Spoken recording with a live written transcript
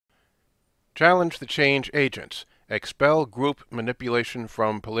Challenge the change agents. Expel group manipulation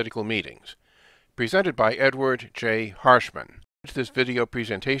from political meetings. Presented by Edward J. Harshman. This video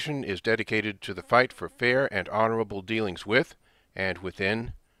presentation is dedicated to the fight for fair and honorable dealings with and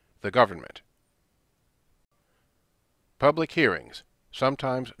within the government. Public hearings,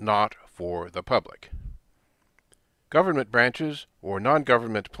 sometimes not for the public. Government branches or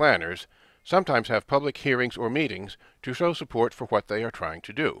non-government planners sometimes have public hearings or meetings to show support for what they are trying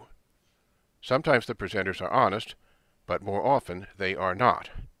to do. Sometimes the presenters are honest, but more often they are not.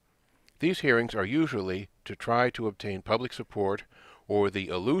 These hearings are usually to try to obtain public support or the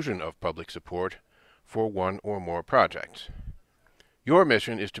illusion of public support for one or more projects. Your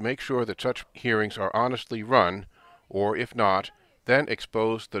mission is to make sure that such hearings are honestly run, or if not, then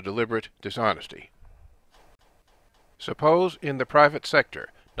expose the deliberate dishonesty. Suppose in the private sector,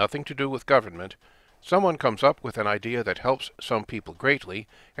 nothing to do with government, someone comes up with an idea that helps some people greatly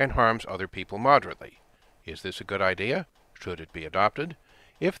and harms other people moderately. Is this a good idea? Should it be adopted?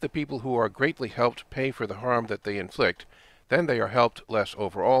 If the people who are greatly helped pay for the harm that they inflict, then they are helped less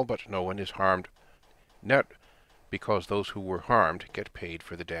overall, but no one is harmed net because those who were harmed get paid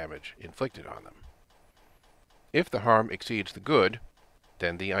for the damage inflicted on them. If the harm exceeds the good,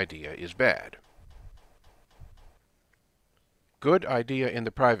 then the idea is bad. Good idea in the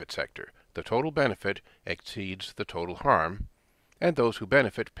private sector. The total benefit exceeds the total harm, and those who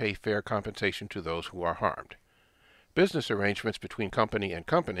benefit pay fair compensation to those who are harmed. Business arrangements between company and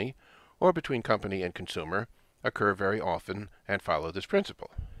company, or between company and consumer, occur very often and follow this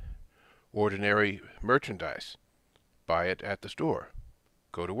principle. Ordinary merchandise. Buy it at the store.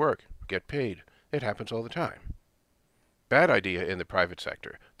 Go to work. Get paid. It happens all the time. Bad idea in the private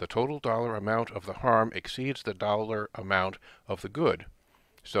sector. The total dollar amount of the harm exceeds the dollar amount of the good,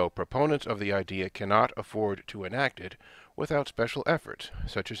 so proponents of the idea cannot afford to enact it without special efforts,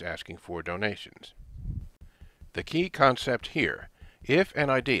 such as asking for donations. The key concept here: if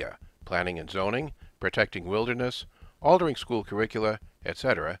an idea, planning and zoning, protecting wilderness, altering school curricula,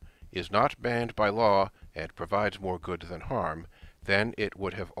 etc., is not banned by law and provides more good than harm, then it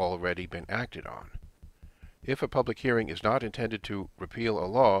would have already been acted on. If a public hearing is not intended to repeal a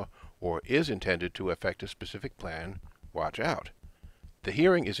law or is intended to affect a specific plan, watch out. The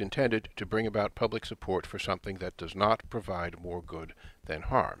hearing is intended to bring about public support for something that does not provide more good than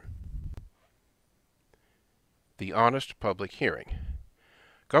harm. The honest public hearing.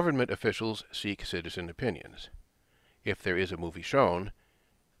 Government officials seek citizen opinions. If there is a movie shown,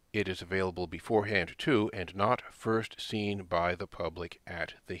 it is available beforehand too and not first seen by the public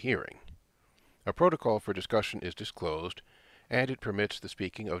at the hearing. A protocol for discussion is disclosed, and it permits the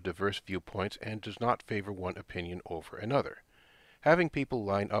speaking of diverse viewpoints and does not favor one opinion over another. Having people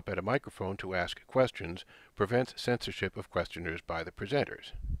line up at a microphone to ask questions prevents censorship of questioners by the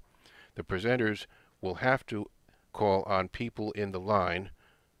presenters. The presenters will have to call on people in the line,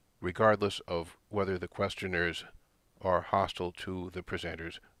 regardless of whether the questioners are hostile to the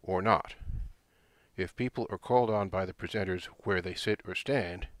presenters or not. If people are called on by the presenters where they sit or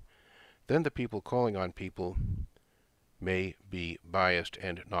stand, then the people calling on people may be biased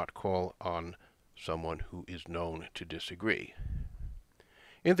and not call on someone who is known to disagree.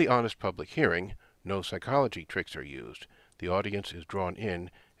 In the honest public hearing, no psychology tricks are used. The audience is drawn in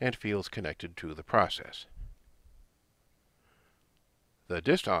and feels connected to the process. The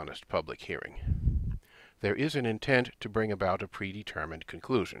dishonest public hearing. There is an intent to bring about a predetermined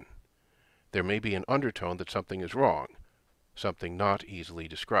conclusion. There may be an undertone that something is wrong, something not easily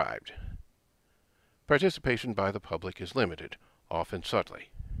described. Participation by the public is limited, often subtly.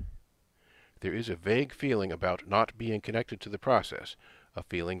 There is a vague feeling about not being connected to the process, a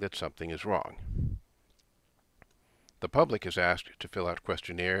feeling that something is wrong. The public is asked to fill out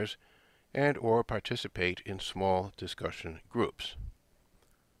questionnaires and or participate in small discussion groups.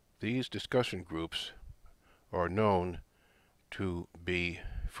 These discussion groups are known to be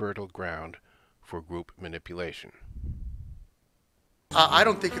fertile ground for group manipulation. I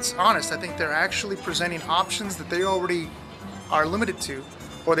don't think it's honest. I think they're actually presenting options that they already are limited to,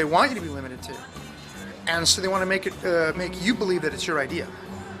 or they want you to be limited to. And so they want to make you believe that it's your idea,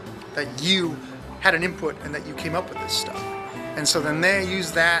 that you had an input and that you came up with this stuff. And so then they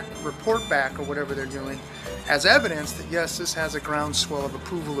use that report back or whatever they're doing as evidence that yes, this has a groundswell of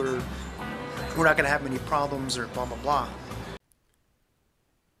approval, or we're not going to have many problems, or blah, blah, blah.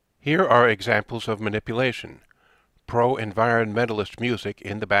 Here are examples of manipulation. Pro-environmentalist music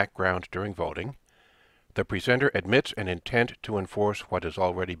in the background during voting. The presenter admits an intent to enforce what has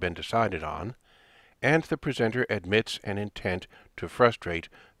already been decided on, and the presenter admits an intent to frustrate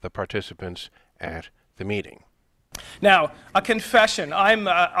the participants at the meeting. Now, a confession.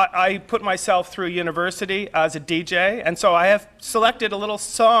 I put myself through university as a DJ, and so I have selected a little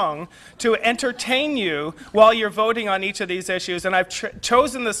song to entertain you while you're voting on each of these issues, and I've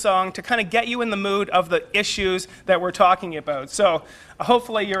chosen the song to kind of get you in the mood of the issues that we're talking about. So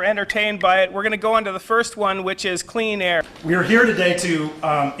hopefully you're entertained by it. We're going to go on to the first one, which is clean air. We are here today to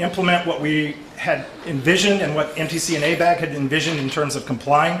implement what we had envisioned and what MTC and ABAG had envisioned in terms of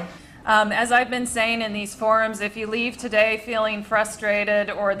complying. As I've been saying in these forums, if you leave today feeling frustrated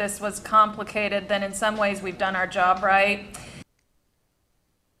or this was complicated, then in some ways we've done our job right.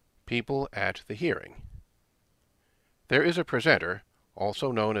 People at the hearing. There is a presenter,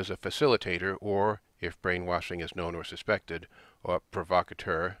 also known as a facilitator, or, if brainwashing is known or suspected, a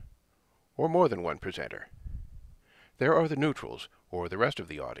provocateur, or more than one presenter. There are the neutrals, or the rest of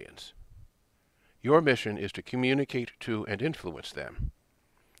the audience. Your mission is to communicate to and influence them.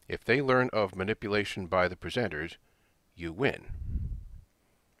 If they learn of manipulation by the presenters, you win.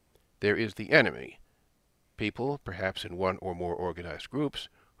 There is the enemy, people, perhaps in one or more organized groups,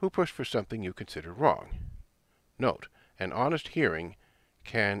 who push for something you consider wrong. Note, an honest hearing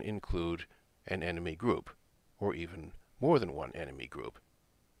can include an enemy group, or even more than one enemy group.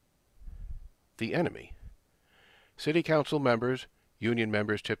 The enemy. City council members, union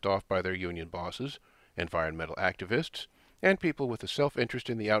members tipped off by their union bosses, environmental activists, and people with a self-interest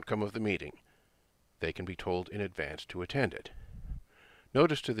in the outcome of the meeting. They can be told in advance to attend it.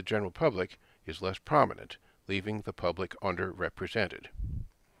 Notice to the general public is less prominent, leaving the public underrepresented.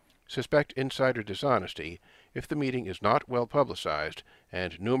 Suspect insider dishonesty if the meeting is not well publicized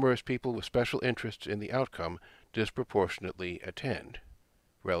and numerous people with special interests in the outcome disproportionately attend,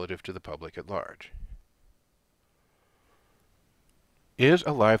 relative to the public at large. Is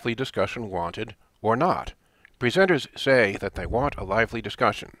a lively discussion wanted or not? Presenters say that they want a lively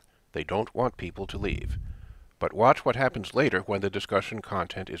discussion. They don't want people to leave. But watch what happens later when the discussion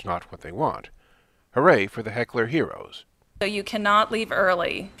content is not what they want. Hooray for the heckler heroes. So you cannot leave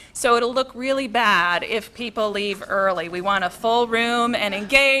early. So it'll look really bad if people leave early. We want a full room and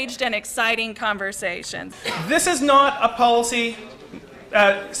engaged and exciting conversations. This is not a policy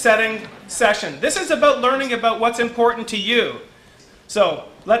setting session. This is about learning about what's important to you. So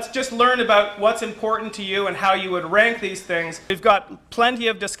let's just learn about what's important to you and how you would rank these things. We've got plenty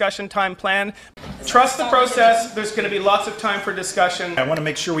of discussion time planned. Trust the process. There's going to be lots of time for discussion. I want to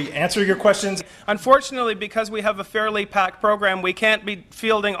make sure we answer your questions. Unfortunately, because we have a fairly packed program, we can't be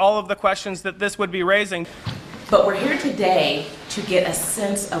fielding all of the questions that this would be raising. But we're here today to get a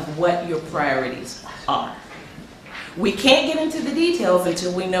sense of what your priorities are. We can't get into the details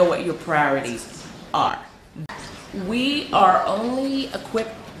until we know what your priorities are. We are only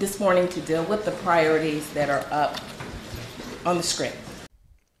equipped this morning to deal with the priorities that are up on the screen.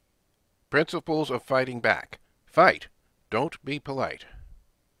 Principles of fighting back. Fight. Don't be polite.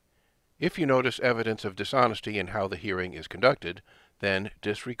 If you notice evidence of dishonesty in how the hearing is conducted, then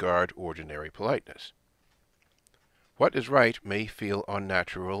disregard ordinary politeness. What is right may feel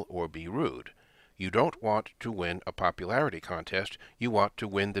unnatural or be rude. You don't want to win a popularity contest, you want to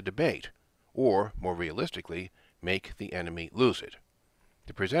win the debate, or, more realistically, make the enemy lose it.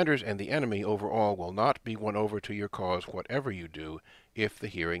 The presenters and the enemy overall will not be won over to your cause whatever you do if the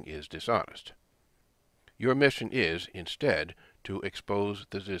hearing is dishonest. Your mission is, instead, to expose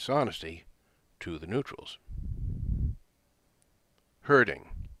the dishonesty to the neutrals. Herding.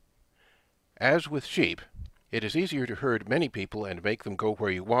 As with sheep, it is easier to herd many people and make them go where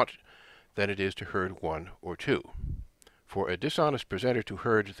you want than it is to herd one or two. For a dishonest presenter to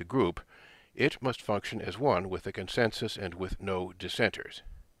herd the group, it must function as one with a consensus and with no dissenters.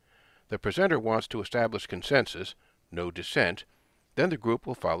 The presenter wants to establish consensus, no dissent, then the group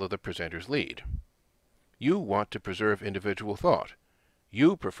will follow the presenter's lead. You want to preserve individual thought.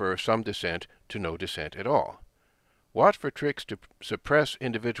 You prefer some dissent to no dissent at all. Watch for tricks to suppress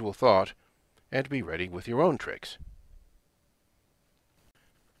individual thought and be ready with your own tricks.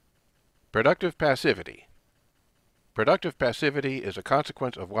 Productive passivity. Productive passivity is a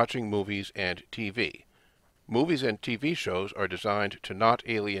consequence of watching movies and TV. Movies and TV shows are designed to not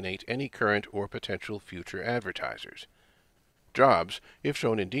alienate any current or potential future advertisers. Jobs, if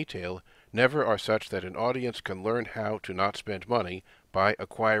shown in detail, never are such that an audience can learn how to not spend money by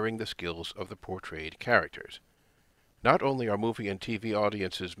acquiring the skills of the portrayed characters. Not only are movie and TV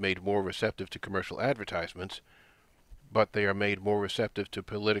audiences made more receptive to commercial advertisements, but they are made more receptive to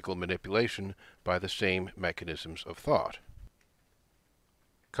political manipulation by the same mechanisms of thought.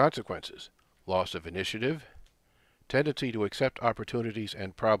 Consequences: loss of initiative, tendency to accept opportunities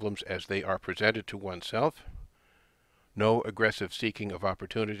and problems as they are presented to oneself, no aggressive seeking of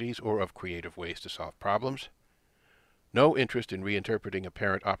opportunities or of creative ways to solve problems, no interest in reinterpreting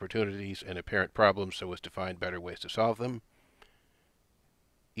apparent opportunities and apparent problems so as to find better ways to solve them,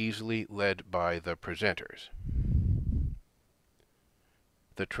 easily led by the presenters.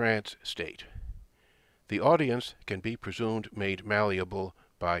 The trance state. The audience can be presumed made malleable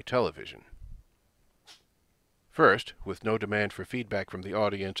by television. First, with no demand for feedback from the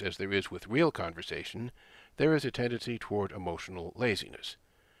audience as there is with real conversation, there is a tendency toward emotional laziness.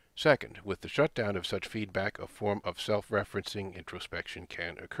 Second, with the shutdown of such feedback, a form of self-referencing introspection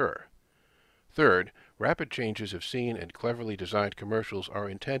can occur. Third, rapid changes of scene and cleverly designed commercials are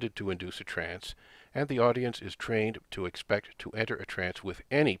intended to induce a trance, and the audience is trained to expect to enter a trance with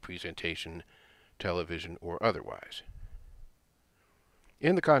any presentation, television or otherwise.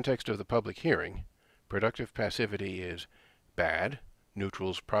 In the context of the public hearing, productive passivity is bad,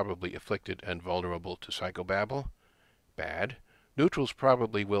 neutrals probably afflicted and vulnerable to psychobabble; bad, neutrals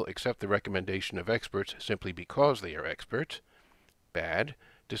probably will accept the recommendation of experts simply because they are experts; bad,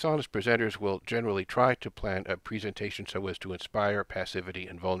 dishonest presenters will generally try to plan a presentation so as to inspire passivity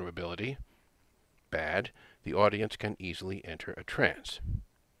and vulnerability; bad, the audience can easily enter a trance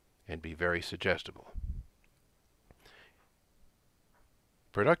and be very suggestible.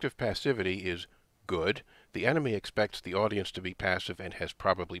 Productive passivity is good. The enemy expects the audience to be passive and has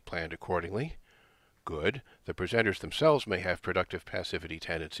probably planned accordingly. Good. The presenters themselves may have productive passivity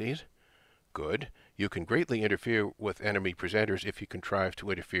tendencies. Good. You can greatly interfere with enemy presenters if you contrive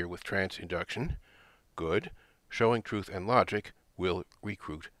to interfere with trance induction. Good. Showing truth and logic will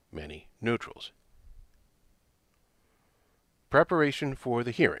recruit many neutrals. Preparation for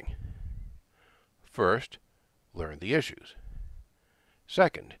the hearing. First, learn the issues.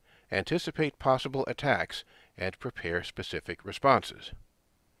 Second, anticipate possible attacks and prepare specific responses.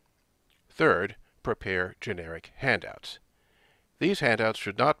 Third, prepare generic handouts. These handouts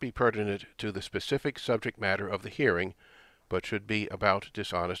should not be pertinent to the specific subject matter of the hearing, but should be about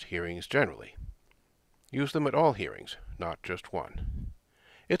dishonest hearings generally. Use them at all hearings, not just one.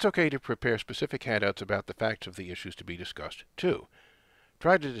 It's okay to prepare specific handouts about the facts of the issues to be discussed, too.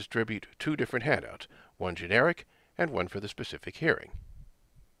 Try to distribute 2 different handouts, one generic and one for the specific hearing.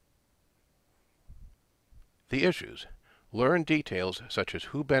 The issues. Learn details such as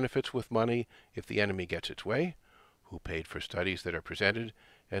who benefits with money if the enemy gets its way, who paid for studies that are presented,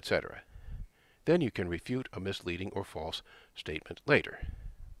 etc. Then you can refute a misleading or false statement later.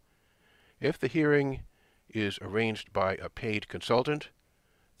 If the hearing is arranged by a paid consultant,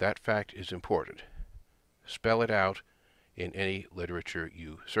 that fact is important. Spell it out in any literature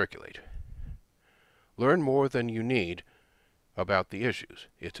you circulate. Learn more than you need about the issues.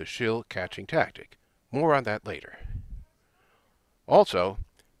 It's a shill-catching tactic. More on that later. Also,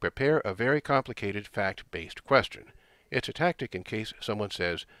 prepare a very complicated fact-based question. It's a tactic in case someone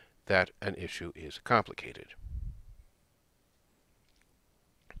says that an issue is complicated.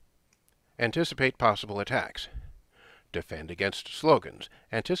 Anticipate possible attacks. Defend against slogans.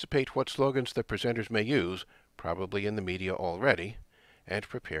 Anticipate what slogans the presenters may use, probably in the media already, and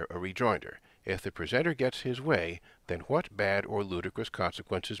prepare a rejoinder. If the presenter gets his way, then what bad or ludicrous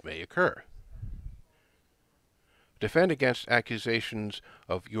consequences may occur? Defend against accusations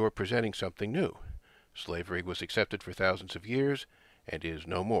of your presenting something new. Slavery was accepted for thousands of years and is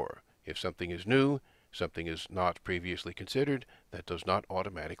no more. If something is new, something is not previously considered, that does not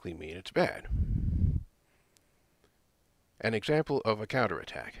automatically mean it's bad. An example of a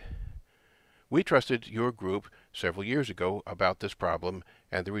counterattack. We trusted your group several years ago about this problem,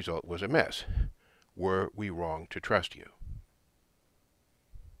 and the result was a mess. Were we wrong to trust you?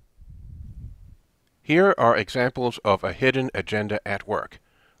 Here are examples of a hidden agenda at work.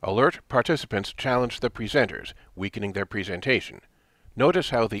 Alert participants challenge the presenters, weakening their presentation. Notice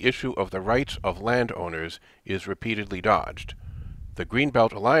how the issue of the rights of landowners is repeatedly dodged. The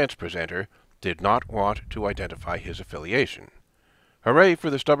Greenbelt Alliance presenter did not want to identify his affiliation. Hooray for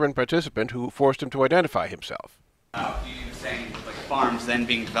the stubborn participant who forced him to identify himself. You were saying like farms then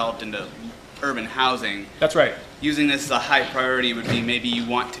being developed into urban housing. That's right. Using this as a high priority would be maybe you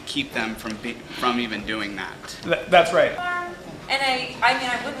want to keep them from even doing that. That's right. And I mean,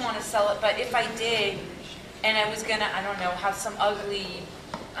 I wouldn't want to sell it, but if I did, and I was gonna, I don't know, have some ugly,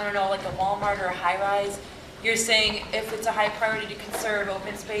 I don't know, like a Walmart or a high-rise, you're saying if it's a high priority to conserve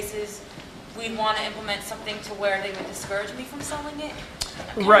open spaces, we'd want to implement something to where they would discourage me from selling it?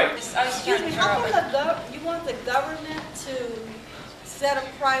 Right. Excuse me, how come you want the government to set a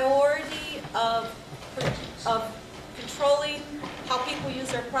priority of controlling how people use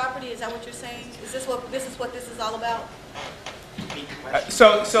their property? Is that what you're saying? Is this what this is all about? That's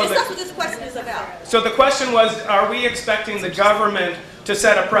what this question is about. So the question was, are we expecting the government to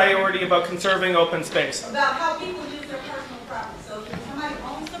set a priority about conserving open space? About how people use their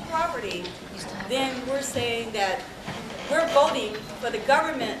property, then we're saying that we're voting for the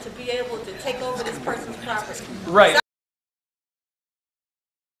government to be able to take over this person's property. Right.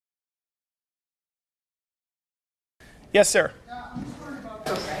 Yes, sir.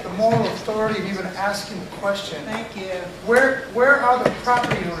 The moral authority of even asking the question. Thank you. Where are the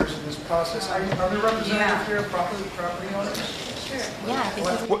property owners in this process? Are there representatives here, property owners?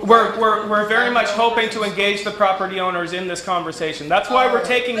 We're very much hoping to engage the property owners in this conversation. That's why we're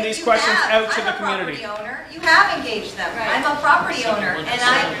taking these questions out to the community. I'm a property owner. You have engaged them. Right. I'm a property owner, and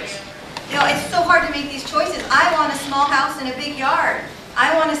it's so hard to make these choices. I want a small house and a big yard.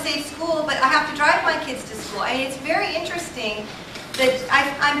 I want to save school, but I have to drive my kids to school. I mean, it's very interesting that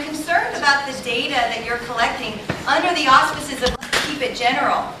I'm concerned about the data that you're collecting under the auspices of let's keep it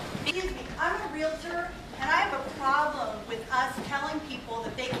general. Excuse me, I'm a realtor, and I have a problem with us telling people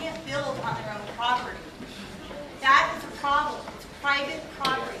that they can't build on their own property. That is a problem. It's private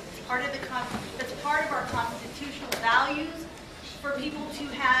property. It's part of that's part of our constitutional values for people to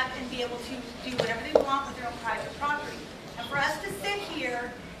have and be able to do whatever they want with their own private property. And for us to sit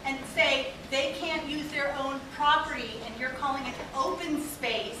here and say they can't use their own property and you're calling it open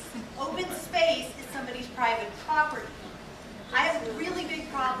space is somebody's private property. I have a really big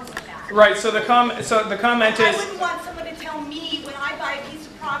problem with that. Right, so the comment is... I wouldn't want someone to tell me when I buy a piece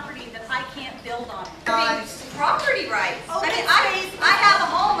of property that I can't build on it. Property rights. I have a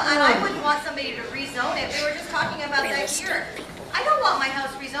home and I wouldn't want somebody to rezone it. We were just talking about that here. I don't want my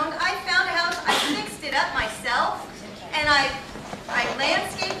house rezoned. I found a house, I fixed it up myself, and I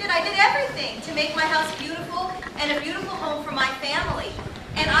landscaped it. I did everything to make my house beautiful and a beautiful home for my family.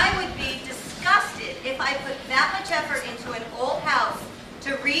 And I would be disgusted if I put that much effort into an old house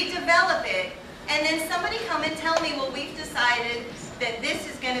to redevelop it, and then somebody come and tell me, well, we've decided that this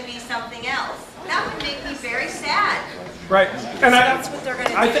is going to be something else. That would make me very sad. Right, and that's what they're going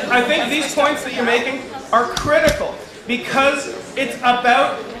to do. I think these points that you're making are critical because it's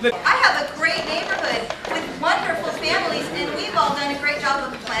about the... I have a great neighborhood with wonderful families, and we've all done a great job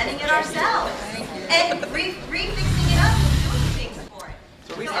of planning it ourselves and refixing it up and doing things for it.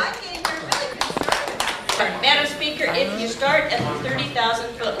 So I'm getting really concerned about it. Madam Speaker, if you start at the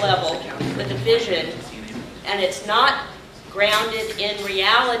 30,000-foot level with a vision, and it's not grounded in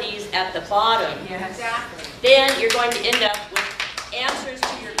realities at the bottom, then you're going to end up with answers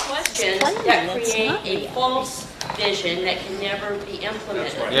to your questions that create a false vision that can never be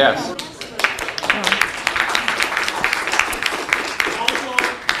implemented. Yes.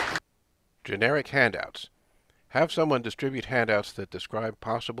 Generic handouts. Have someone distribute handouts that describe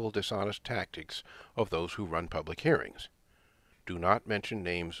possible dishonest tactics of those who run public hearings. Do not mention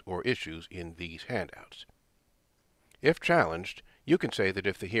names or issues in these handouts. If challenged, you can say that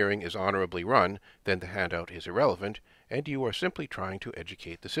if the hearing is honorably run, then the handout is irrelevant, and you are simply trying to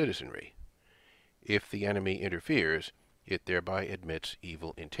educate the citizenry. If the enemy interferes, it thereby admits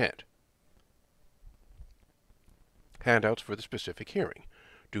evil intent. Handouts for the specific hearing.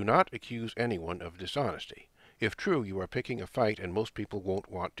 Do not accuse anyone of dishonesty. If true, you are picking a fight and most people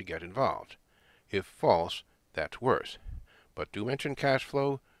won't want to get involved. If false, that's worse. But do mention cash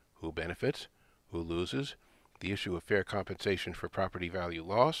flow, who benefits, who loses, the issue of fair compensation for property value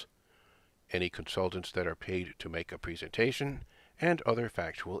loss, any consultants that are paid to make a presentation, and other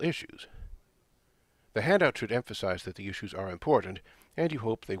factual issues. The handout should emphasize that the issues are important, and you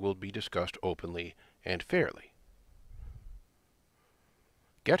hope they will be discussed openly and fairly.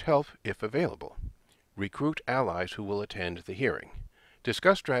 Get help if available. Recruit allies who will attend the hearing.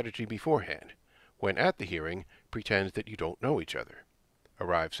 Discuss strategy beforehand. When at the hearing, pretend that you don't know each other.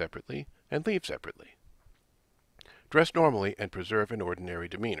 Arrive separately and leave separately. Dress normally and preserve an ordinary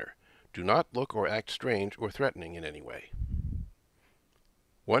demeanor. Do not look or act strange or threatening in any way.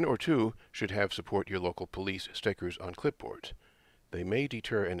 One or two should have support your local police stickers on clipboards. They may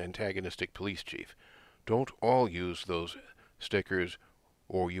deter an antagonistic police chief. Don't all use those stickers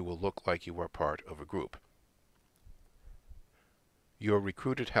or you will look like you are part of a group. Your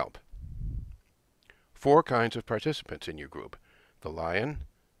recruited help. 4 kinds of participants in your group: the lion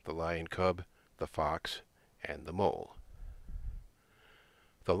cub, the fox, and the mole.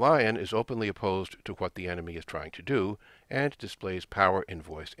 The lion is openly opposed to what the enemy is trying to do and displays power in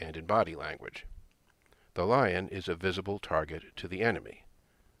voice and in body language. The lion is a visible target to the enemy.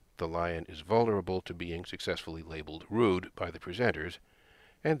 The lion is vulnerable to being successfully labeled rude by the presenters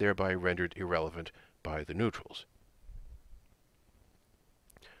and thereby rendered irrelevant by the neutrals.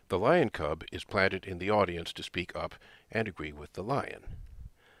 The lion cub is planted in the audience to speak up and agree with the lion.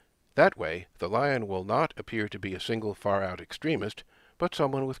 That way, the lion will not appear to be a single far-out extremist, but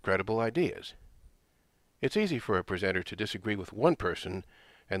someone with credible ideas. It's easy for a presenter to disagree with one person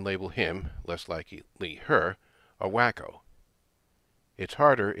and label him, less likely her, a wacko. It's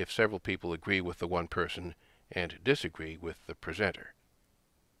harder if several people agree with the one person and disagree with the presenter.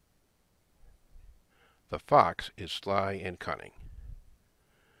 The fox is sly and cunning.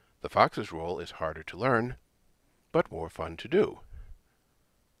 The fox's role is harder to learn, but more fun to do.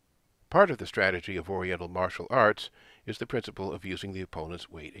 Part of the strategy of Oriental martial arts is the principle of using the opponent's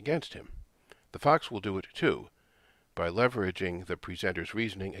weight against him. The fox will do it too, by leveraging the presenter's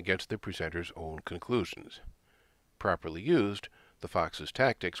reasoning against the presenter's own conclusions. Properly used, the fox's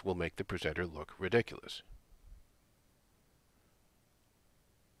tactics will make the presenter look ridiculous.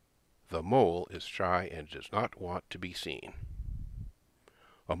 The mole is shy and does not want to be seen.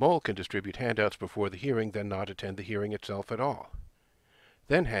 A mole can distribute handouts before the hearing, then not attend the hearing itself at all.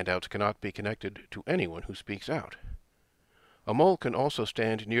 Then handouts cannot be connected to anyone who speaks out. A mole can also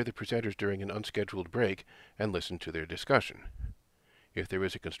stand near the presenters during an unscheduled break and listen to their discussion. If there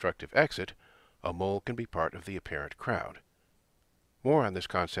is a constructive exit, a mole can be part of the apparent crowd. More on this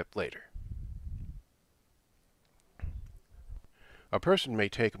concept later. A person may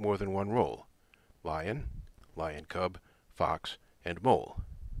take more than one role: lion, lion cub, fox, and mole.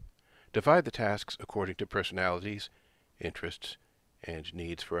 Divide the tasks according to personalities, interests, and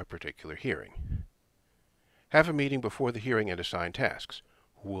needs for a particular hearing. Have a meeting before the hearing and assign tasks.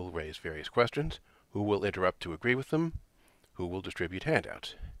 Who will raise various questions? Who will interrupt to agree with them? Who will distribute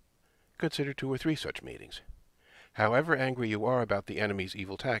handouts? Consider 2 or 3 such meetings. However angry you are about the enemy's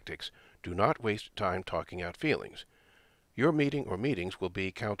evil tactics, do not waste time talking out feelings. Your meeting or meetings will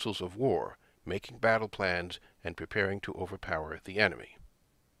be councils of war, making battle plans and preparing to overpower the enemy.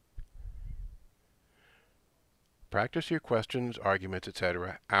 Practice your questions, arguments,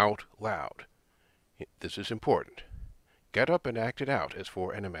 etc. out loud. This is important. Get up and act it out as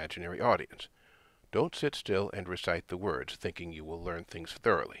for an imaginary audience. Don't sit still and recite the words, thinking you will learn things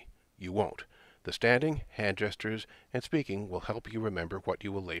thoroughly. You won't. The standing, hand gestures, and speaking will help you remember what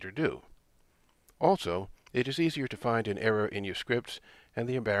you will later do. Also, it is easier to find an error in your scripts, and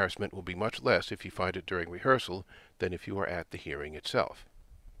the embarrassment will be much less if you find it during rehearsal than if you are at the hearing itself.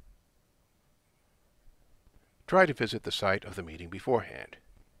 Try to visit the site of the meeting beforehand.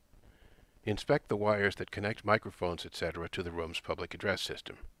 Inspect the wires that connect microphones, etc. to the room's public address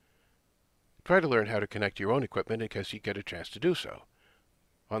system. Try to learn how to connect your own equipment in case you get a chance to do so.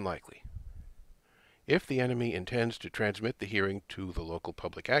 Unlikely. If the enemy intends to transmit the hearing to the local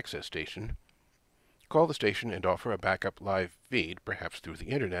public access station, call the station and offer a backup live feed, perhaps through the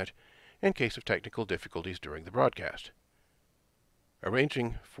internet, in case of technical difficulties during the broadcast.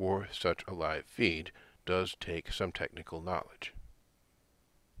 Arranging for such a live feed does take some technical knowledge.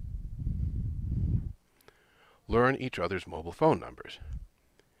 Learn each other's mobile phone numbers.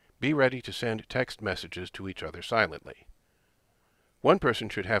 Be ready to send text messages to each other silently. One person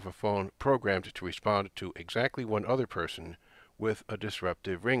should have a phone programmed to respond to exactly one other person with a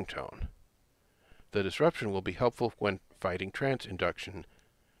disruptive ringtone. The disruption will be helpful when fighting trance induction,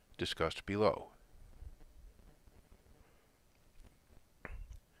 discussed below.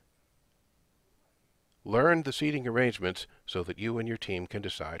 Learn the seating arrangements so that you and your team can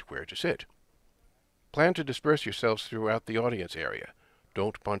decide where to sit. Plan to disperse yourselves throughout the audience area.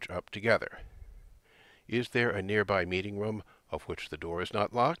 Don't bunch up together. Is there a nearby meeting room of which the door is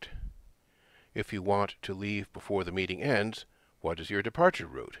not locked? If you want to leave before the meeting ends, what is your departure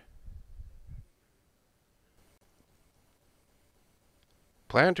route?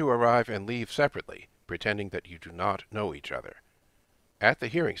 Plan to arrive and leave separately, pretending that you do not know each other. At the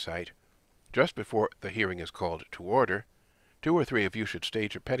hearing site, just before the hearing is called to order, 2 or 3 of you should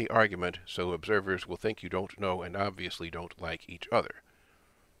stage a petty argument so observers will think you don't know and obviously don't like each other.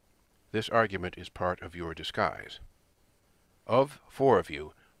 This argument is part of your disguise. Of 4 of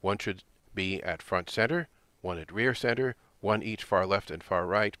you, 1 should be at front center, 1 at rear center, 1 each far left and far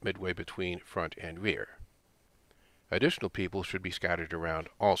right, midway between front and rear. Additional people should be scattered around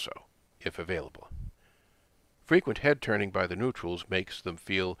also, if available. Frequent head turning by the neutrals makes them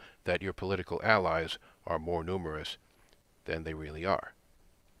feel that your political allies are more numerous than they really are.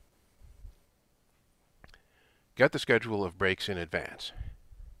 Get the schedule of breaks in advance.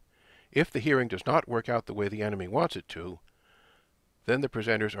 If the hearing does not work out the way the enemy wants it to, then the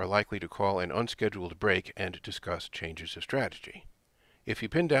presenters are likely to call an unscheduled break and discuss changes of strategy. If you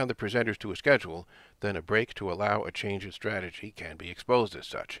pin down the presenters to a schedule, then a break to allow a change in strategy can be exposed as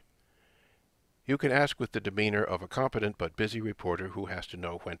such. You can ask with the demeanor of a competent but busy reporter who has to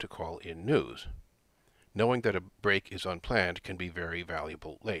know when to call in news. Knowing that a break is unplanned can be very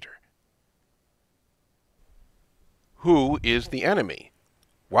valuable later. Who is the enemy?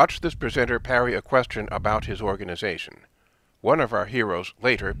 Watch this presenter parry a question about his organization. One of our heroes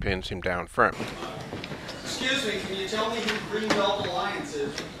later pins him down firmly. Excuse me, can you tell me who Greenbelt Alliance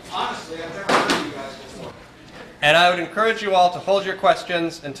is? Honestly, I've never heard of you guys before. And I would encourage you all to hold your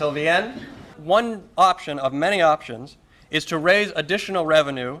questions until the end. One option of many options is to raise additional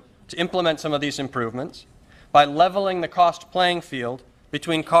revenue to implement some of these improvements by leveling the cost playing field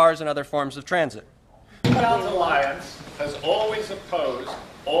between cars and other forms of transit. Greenbelt Alliance has always opposed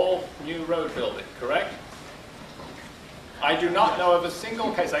all new road building, correct? I do not know of a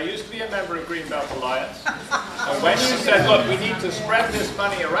single case. I used to be a member of Greenbelt Alliance. And when you said, look, we need to spread this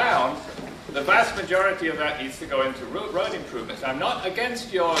money around, the vast majority of that needs to go into road improvements. I'm not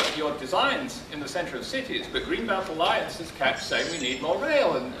against your designs in the center of cities, but Greenbelt Alliance has kept saying we need more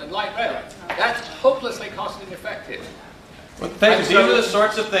rail and light rail. That's hopelessly cost ineffective. Well, thank you. These are the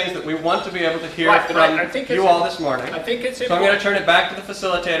sorts of things that we want to be able to hear from you all this morning. I think it's important. So I'm going to turn it back to the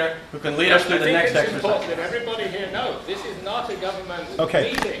facilitator who can lead us through the next exercise. It's important that everybody here knows this is not a government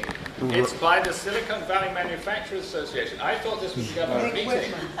meeting. It's by the Silicon Valley Manufacturers Association. I thought this was a government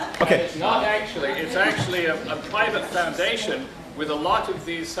meeting. Okay. It's not actually. It's actually a private foundation with a lot of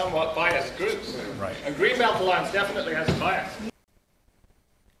these somewhat biased groups. Right. And Greenbelt Alliance definitely has a bias.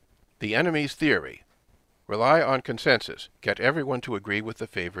 The enemy's theory. Rely on consensus. Get everyone to agree with the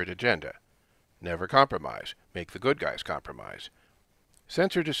favorite agenda. Never compromise. Make the good guys compromise.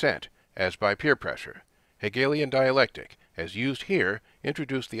 Censor dissent, as by peer pressure. Hegelian dialectic, as used here,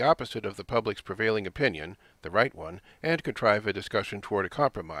 introduce the opposite of the public's prevailing opinion, the right one, and contrive a discussion toward a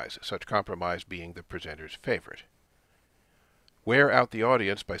compromise, such compromise being the presenter's favorite. Wear out the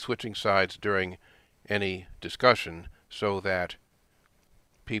audience by switching sides during any discussion so that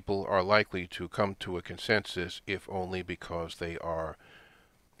people are likely to come to a consensus, if only because they are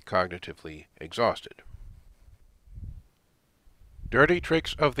cognitively exhausted. Dirty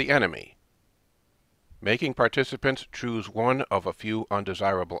tricks of the enemy. Making participants choose one of a few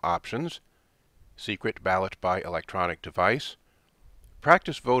undesirable options. Secret ballot by electronic device.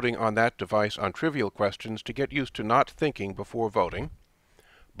 Practice voting on that device on trivial questions to get used to not thinking before voting.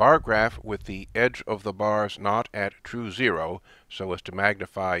 Bar graph with the edge of the bars not at true zero so as to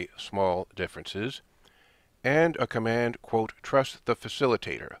magnify small differences, and a command, quote, trust the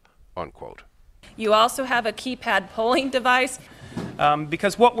facilitator, unquote. You also have a keypad polling device.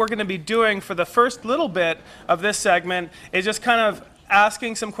 Because what we're going to be doing for the first little bit of this segment is just kind of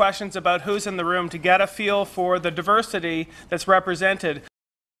asking some questions about who's in the room to get a feel for the diversity that's represented.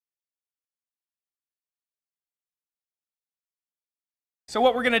 So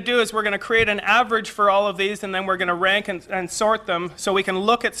what we're going to do is we're going to create an average for all of these, and then we're going to rank and sort them so we can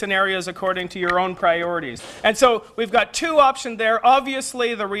look at scenarios according to your own priorities. And so we've got two options there.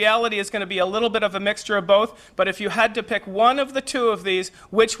 Obviously, the reality is going to be a little bit of a mixture of both, but if you had to pick one of the two of these,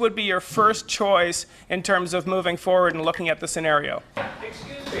 which would be your first choice in terms of moving forward and looking at the scenario?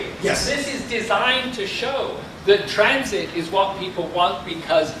 Excuse me. Yes. This is designed to show that transit is what people want,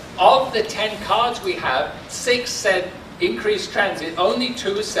 because of the 10 cards we have, 6 said increased transit, only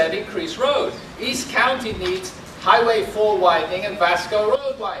 2 said increased road. East County needs Highway 4 widening and Vasco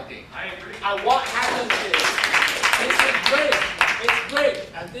Road widening. I agree. And what happens is, it's great.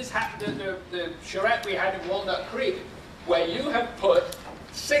 And this happened the charrette we had in Walnut Creek, where you have put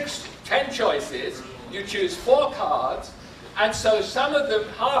 10 choices, you choose 4 cards, and so some of them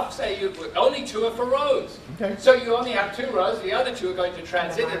say only 2 are for roads. Okay. So you only have 2 roads, the other 2 are going to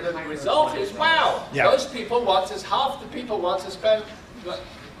transit, and the result is, wow, those people want us, half the people want to spend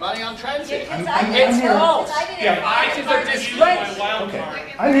money on transit. It's false. It is a disgrace.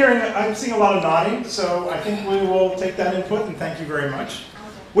 Okay. I'm seeing a lot of nodding, so I think we will take that input, and thank you very much.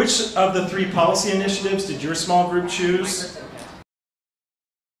 Which of the 3 policy initiatives did your small group choose?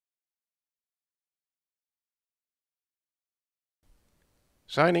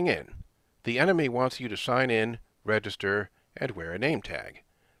 Signing in. The enemy wants you to sign in, register, and wear a name tag.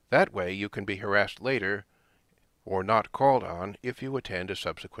 That way you can be harassed later or not called on if you attend a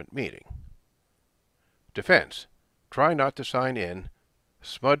subsequent meeting. Defense. Try not to sign in,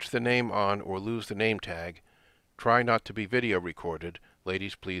 smudge the name on or lose the name tag, try not to be video recorded.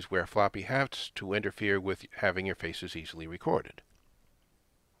 Ladies, please wear floppy hats to interfere with having your faces easily recorded.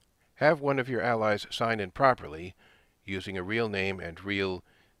 Have one of your allies sign in properly, using a real name and real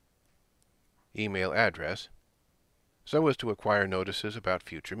email address, so as to acquire notices about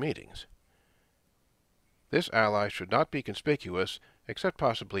future meetings. This ally should not be conspicuous, except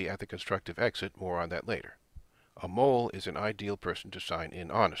possibly at the constructive exit. More on that later. A mole is an ideal person to sign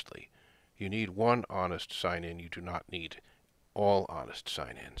in honestly. You need one honest sign-in. You do not need all honest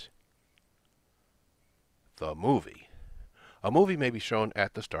sign-ins. The movie. A movie may be shown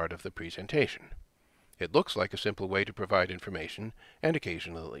at the start of the presentation. It looks like a simple way to provide information, and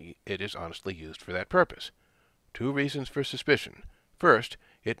occasionally it is honestly used for that purpose. 2 reasons for suspicion. First,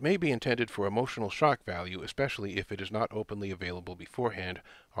 it may be intended for emotional shock value, especially if it is not openly available beforehand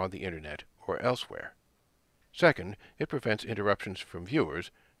on the internet or elsewhere. Second, it prevents interruptions from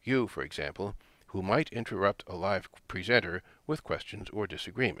viewers, you, for example, who might interrupt a live presenter with questions or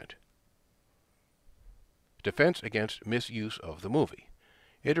disagreement. Defense against misuse of the movie.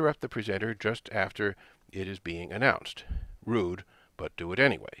 Interrupt the presenter just after it is being announced. Rude, but do it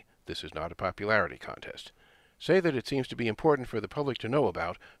anyway. This is not a popularity contest. Say that it seems to be important for the public to know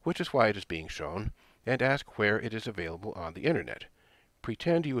about, which is why it is being shown, and ask where it is available on the internet.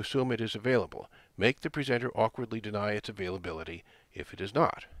 Pretend you assume it is available. Make the presenter awkwardly deny its availability if it is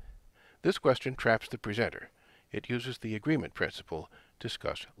not. This question traps the presenter. It uses the agreement principle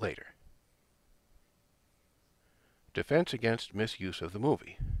discussed later. Defense against misuse of the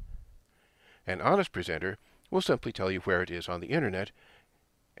movie. An honest presenter will simply tell you where it is on the internet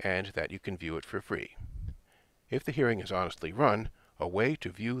and that you can view it for free. If the hearing is honestly run, a way to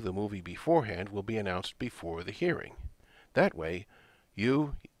view the movie beforehand will be announced before the hearing. That way,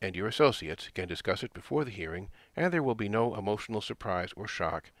 you and your associates can discuss it before the hearing, and there will be no emotional surprise or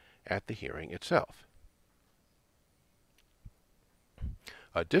shock at the hearing itself.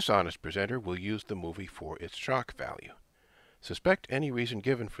 A dishonest presenter will use the movie for its shock value. Suspect any reason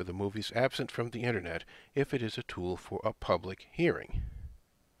given for the movie's absent from the internet if it is a tool for a public hearing.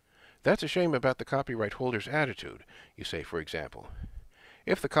 That's a shame about the copyright holder's attitude. You say, for example,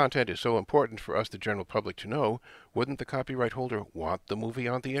 if the content is so important for us, the general public, to know, wouldn't the copyright holder want the movie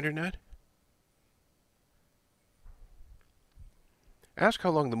on the internet? Ask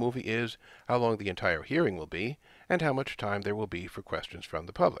how long the movie is, how long the entire hearing will be, and how much time there will be for questions from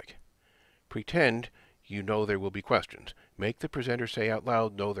the public. Pretend you know there will be questions. Make the presenter say out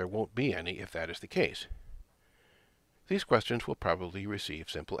loud, no, there won't be any, if that is the case. These questions will probably receive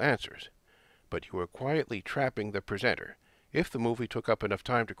simple answers, but you are quietly trapping the presenter. If the movie took up enough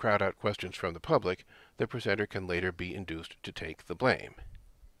time to crowd out questions from the public, the presenter can later be induced to take the blame.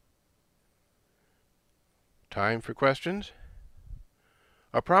 Time for questions?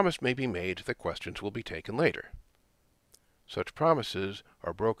 A promise may be made that questions will be taken later. Such promises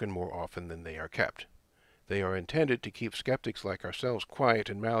are broken more often than they are kept. They are intended to keep skeptics like ourselves quiet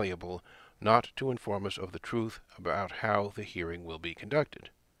and malleable, not to inform us of the truth about how the hearing will be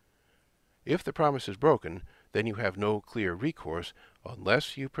conducted. If the promise is broken, then you have no clear recourse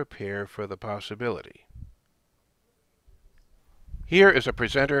unless you prepare for the possibility. Here is a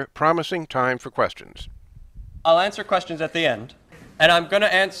presenter promising time for questions. I'll answer questions at the end, and I'm going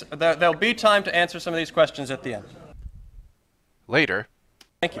to answer. There'll be time to answer some of these questions at the end. Later.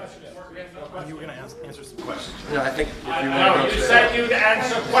 Thank you. You were going to answer some questions. Yeah, I think if you No, you said you'd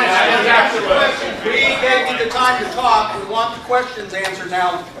answer questions afterwards. We gave you the time to talk. We want the questions answered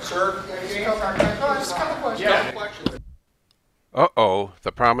now, sir. Yeah. Uh-oh,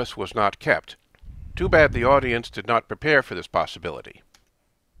 the promise was not kept. Too bad the audience did not prepare for this possibility.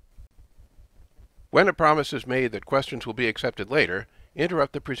 When a promise is made that questions will be accepted later,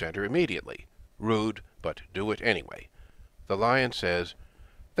 interrupt the presenter immediately. Rude, but do it anyway. The lion says,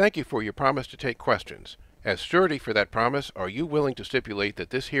 "Thank you for your promise to take questions. As surety for that promise, are you willing to stipulate that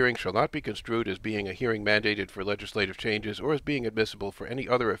this hearing shall not be construed as being a hearing mandated for legislative changes or as being admissible for any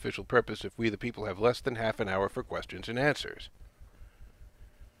other official purpose if we the people have less than half an hour for questions and answers?"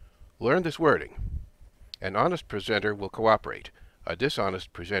 Learn this wording. An honest presenter will cooperate. A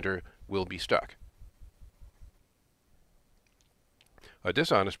dishonest presenter will be stuck. A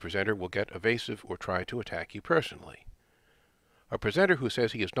dishonest presenter will get evasive or try to attack you personally. A presenter who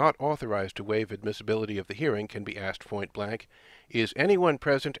says he is not authorized to waive admissibility of the hearing can be asked point blank, "Is anyone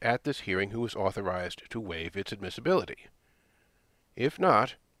present at this hearing who is authorized to waive its admissibility?" If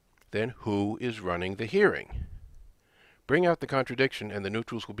not, then who is running the hearing? Bring out the contradiction and the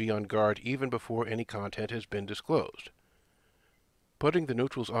neutrals will be on guard even before any content has been disclosed. Putting the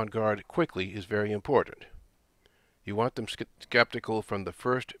neutrals on guard quickly is very important. You want them skeptical from the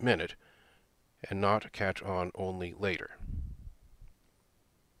first minute and not catch on only later.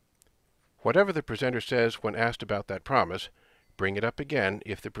 Whatever the presenter says when asked about that promise, bring it up again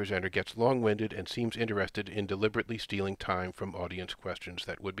if the presenter gets long-winded and seems interested in deliberately stealing time from audience questions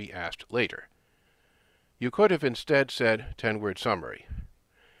that would be asked later. You could have instead said, 10-word summary.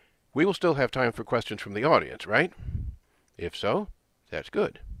 We will still have time for questions from the audience, right? If so, that's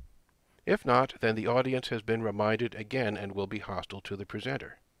good. If not, then the audience has been reminded again and will be hostile to the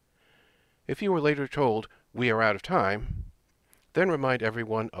presenter. If you were later told, we are out of time, then remind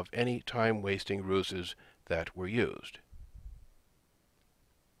everyone of any time-wasting ruses that were used.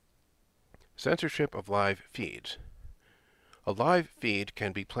 Censorship of live feeds. A live feed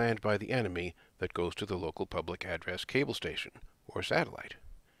can be planned by the enemy that goes to the local public address cable station or satellite.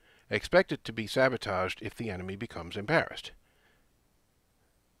 Expect it to be sabotaged if the enemy becomes embarrassed.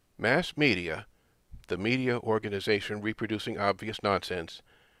 Mass media, the media organization reproducing obvious nonsense,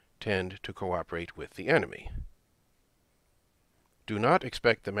 tend to cooperate with the enemy. Do not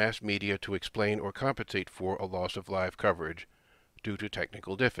expect the mass media to explain or compensate for a loss of live coverage due to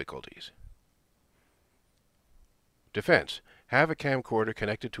technical difficulties. Defense. Have a camcorder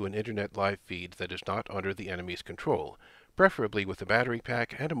connected to an internet live feed that is not under the enemy's control, preferably with a battery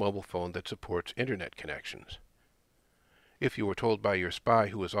pack and a mobile phone that supports internet connections. If you were told by your spy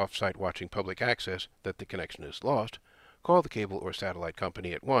who is off-site watching public access that the connection is lost, call the cable or satellite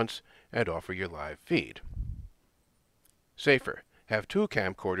company at once and offer your live feed. Safer. Have two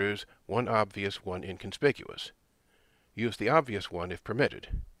camcorders, one obvious, one inconspicuous. Use the obvious one if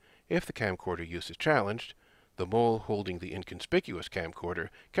permitted. If the camcorder use is challenged, the mole holding the inconspicuous camcorder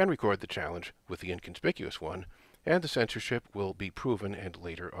can record the challenge with the inconspicuous one, and the censorship will be proven and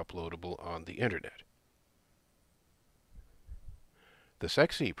later uploadable on the internet. The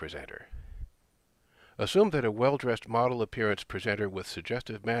sexy presenter. Assume that a well-dressed model appearance presenter with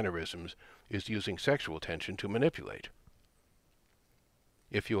suggestive mannerisms is using sexual tension to manipulate.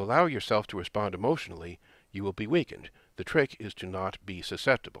 If you allow yourself to respond emotionally, you will be weakened. The trick is to not be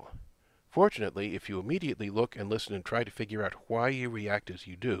susceptible. Fortunately, if you immediately look and listen and try to figure out why you react as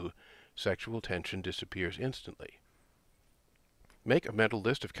you do, sexual tension disappears instantly. Make a mental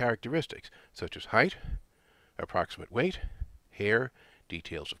list of characteristics, such as height, approximate weight, hair,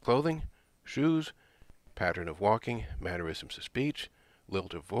 details of clothing, shoes, pattern of walking, mannerisms of speech,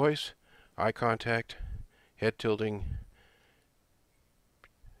 lilt of voice, eye contact, head tilting,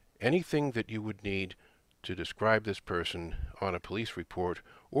 anything that you would need to describe this person on a police report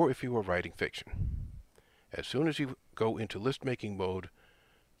or if you were writing fiction. As soon as you go into list-making mode,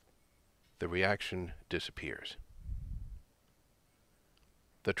 the reaction disappears.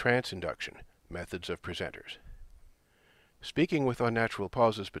 The trance induction, methods of presenters. Speaking with unnatural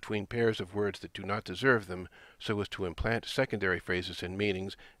pauses between pairs of words that do not deserve them so as to implant secondary phrases and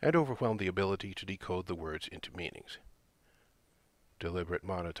meanings and overwhelm the ability to decode the words into meanings. Deliberate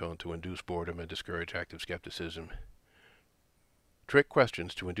monotone to induce boredom and discourage active skepticism. Trick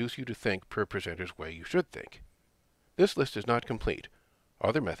questions to induce you to think per presenter's way you should think. This list is not complete.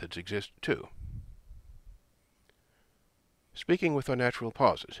 Other methods exist too. Speaking with unnatural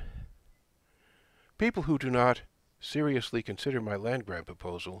pauses. People who do not seriously consider my land grab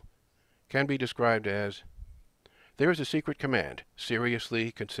proposal can be described as, there is a secret command,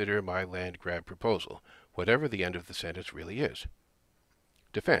 seriously consider my land grab proposal, whatever the end of the sentence really is.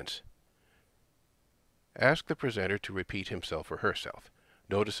 Defense. Ask the presenter to repeat himself or herself.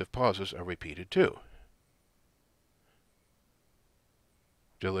 Notice if pauses are repeated too.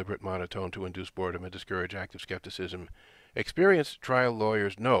 Deliberate monotone to induce boredom and discourage active skepticism. Experienced trial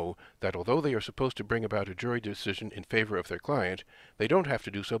lawyers know that although they are supposed to bring about a jury decision in favor of their client, they don't have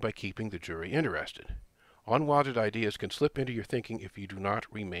to do so by keeping the jury interested. Unwanted ideas can slip into your thinking if you do not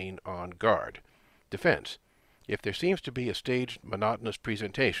remain on guard. Defense. If there seems to be a staged, monotonous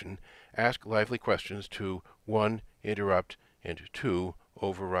presentation, ask lively questions to 1. Interrupt, and 2.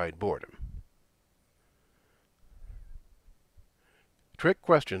 Override boredom. Trick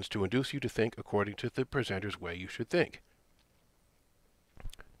questions to induce you to think according to the presenter's way you should think.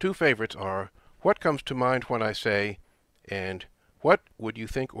 Two favorites are, what comes to mind when I say, and what would you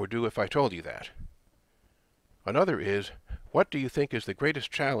think or do if I told you that? Another is, what do you think is the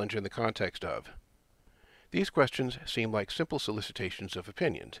greatest challenge in the context of? These questions seem like simple solicitations of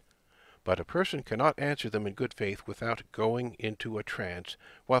opinions, but a person cannot answer them in good faith without going into a trance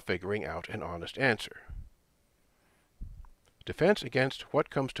while figuring out an honest answer. Defense against what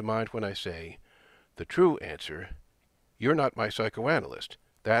comes to mind when I say, the true answer, you're not my psychoanalyst,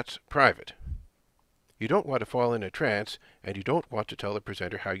 that's private. You don't want to fall in a trance, and you don't want to tell the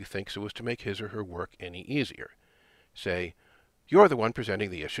presenter how you think so as to make his or her work any easier. Say, you're the one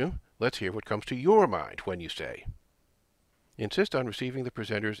presenting the issue. Let's hear what comes to your mind when you say. Insist on receiving the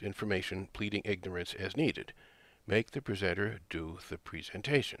presenter's information, pleading ignorance as needed. Make the presenter do the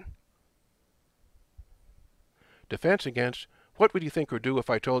presentation. Defense against, what would you think or do if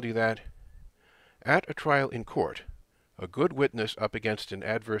I told you that? At a trial in court, a good witness up against an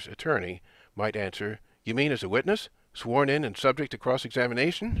adverse attorney might answer, you mean as a witness, sworn in and subject to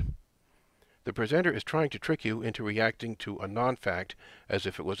cross-examination? The presenter is trying to trick you into reacting to a non-fact as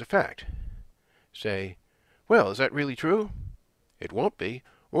if it was a fact. Say, well, is that really true? It won't be,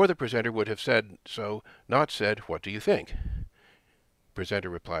 or the presenter would have said so, not said, what do you think? Presenter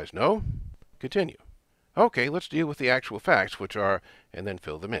replies, no. Continue. Okay, let's deal with the actual facts, which are, and then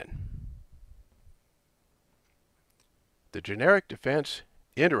fill them in. The generic defense,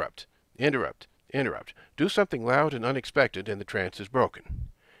 interrupt, interrupt, interrupt. Do something loud and unexpected and the trance is broken.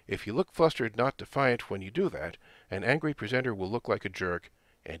 If you look flustered, not defiant when you do that, an angry presenter will look like a jerk,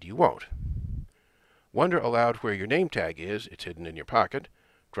 and you won't. Wonder aloud where your name tag is, it's hidden in your pocket.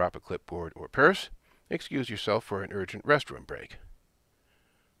 Drop a clipboard or purse. Excuse yourself for an urgent restroom break.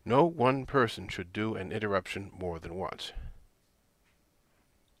 No one person should do an interruption more than once.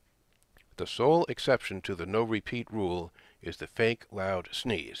 The sole exception to the no repeat rule is the fake loud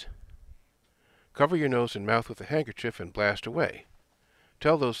sneeze. Cover your nose and mouth with a handkerchief and blast away.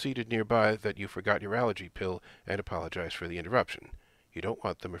 Tell those seated nearby that you forgot your allergy pill and apologize for the interruption. You don't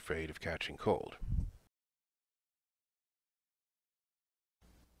want them afraid of catching cold.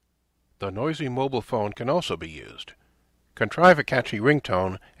 The noisy mobile phone can also be used. Contrive a catchy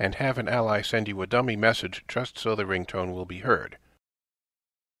ringtone and have an ally send you a dummy message just so the ringtone will be heard.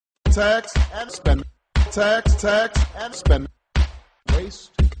 Tax and spend. Tax and spend.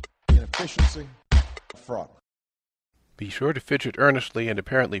 Waste, inefficiency, fraud. Be sure to fidget earnestly and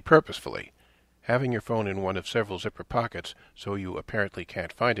apparently purposefully. Having your phone in one of several zipper pockets so you apparently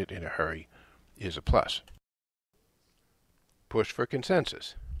can't find it in a hurry is a plus. Push for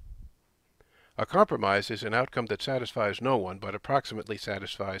consensus. A compromise is an outcome that satisfies no one but approximately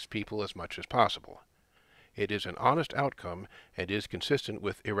satisfies people as much as possible. It is an honest outcome and is consistent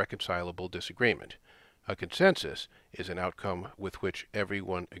with irreconcilable disagreement. A consensus is an outcome with which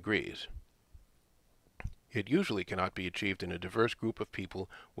everyone agrees. It usually cannot be achieved in a diverse group of people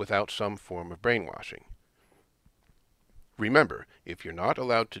without some form of brainwashing. Remember, if you're not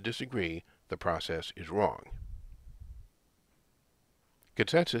allowed to disagree, the process is wrong.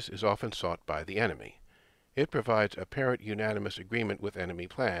 Consensus is often sought by the enemy. It provides apparent unanimous agreement with enemy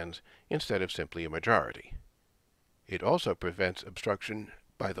plans instead of simply a majority. It also prevents obstruction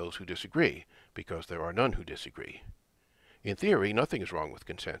by those who disagree, because there are none who disagree. In theory, nothing is wrong with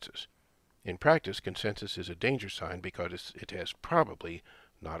consensus. In practice, consensus is a danger sign because it has probably,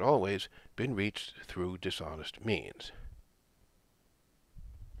 not always, been reached through dishonest means.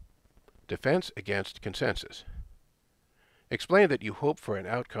 Defense against consensus. Explain that you hope for an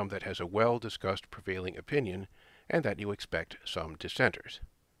outcome that has a well-discussed prevailing opinion and that you expect some dissenters.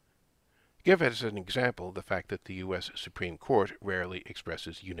 Give as an example the fact that the U.S. Supreme Court rarely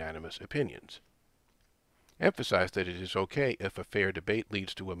expresses unanimous opinions. Emphasize that it is okay if a fair debate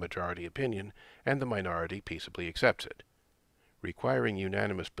leads to a majority opinion and the minority peaceably accepts it. Requiring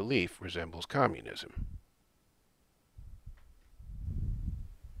unanimous belief resembles communism.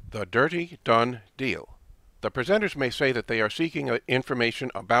 The dirty, done deal. The presenters may say that they are seeking information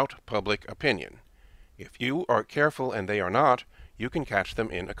about public opinion. If you are careful and they are not, you can catch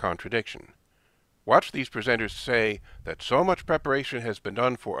them in a contradiction. Watch these presenters say that so much preparation has been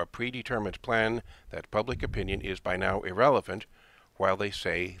done for a predetermined plan that public opinion is by now irrelevant, while they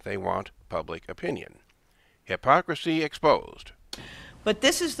say they want public opinion. Hypocrisy exposed. But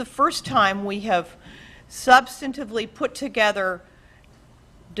this is the first time we have substantively put together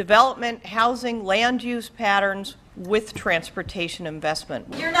development, housing, land use patterns with transportation investment.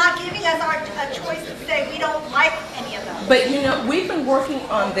 You're not giving us a choice to say we don't like any of them. But you know, we've been working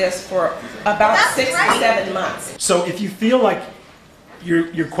on this for about 6 to 7 months. So if you feel like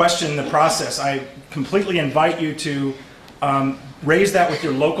you're questioning the process, I completely invite you to raise that with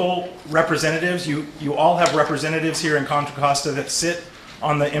your local representatives. You all have representatives here in Contra Costa that sit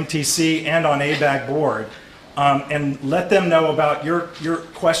on the MTC and on ABAG board. And let them know about your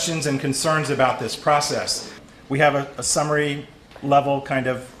questions and concerns about this process. We have a summary level kind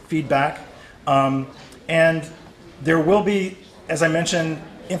of feedback. And there will be, as I mentioned,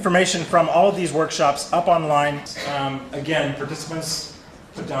 information from all of these workshops up online. Again, participants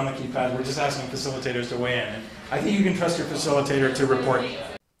put down the keypad. We're just asking facilitators to weigh in. And I think you can trust your facilitator to report.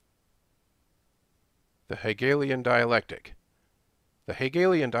 The Hegelian dialectic. The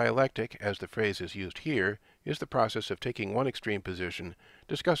Hegelian dialectic, as the phrase is used here, is the process of taking one extreme position,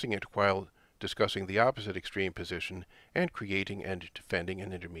 discussing it while discussing the opposite extreme position, and creating and defending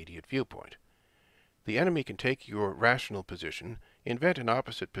an intermediate viewpoint. The enemy can take your rational position, invent an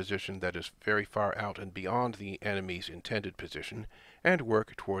opposite position that is very far out and beyond the enemy's intended position, and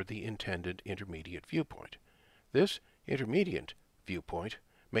work toward the intended intermediate viewpoint. This intermediate viewpoint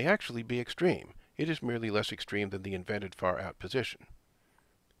may actually be extreme. It is merely less extreme than the invented far out position.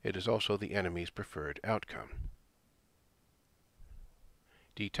 It is also the enemy's preferred outcome.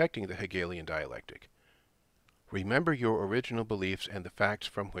 Detecting the Hegelian dialectic. Remember your original beliefs and the facts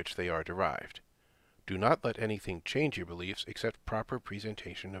from which they are derived. Do not let anything change your beliefs except proper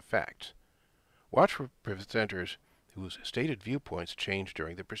presentation of facts. Watch for presenters whose stated viewpoints change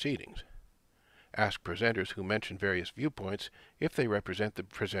during the proceedings. Ask presenters who mention various viewpoints if they represent the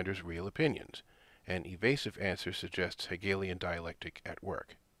presenter's real opinions. An evasive answer suggests Hegelian dialectic at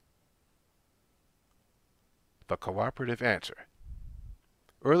work. The cooperative answer.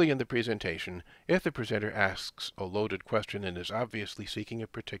 Early in the presentation, if the presenter asks a loaded question and is obviously seeking a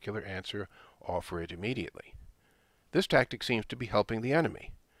particular answer, offer it immediately. This tactic seems to be helping the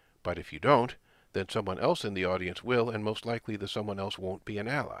enemy. But if you don't, then someone else in the audience will, and most likely the someone else won't be an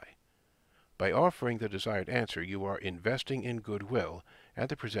ally. By offering the desired answer, you are investing in goodwill, and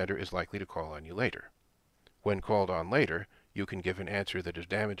the presenter is likely to call on you later. When called on later, you can give an answer that is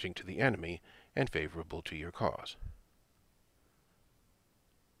damaging to the enemy and favorable to your cause.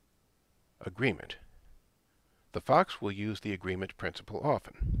 Agreement. The fox will use the agreement principle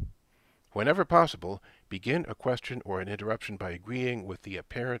often. Whenever possible, begin a question or an interruption by agreeing with the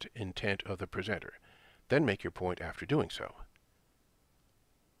apparent intent of the presenter, then make your point after doing so.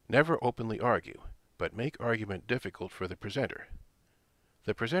 Never openly argue, but make argument difficult for the presenter.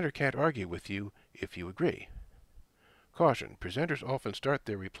 The presenter can't argue with you if you agree. Caution: presenters often start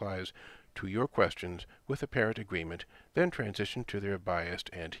their replies to your questions with apparent agreement, then transition to their biased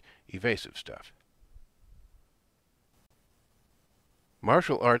and evasive stuff.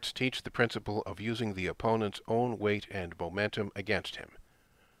 Martial arts teach the principle of using the opponent's own weight and momentum against him.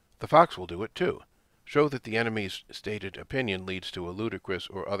 The fox will do it too. Show that the enemy's stated opinion leads to a ludicrous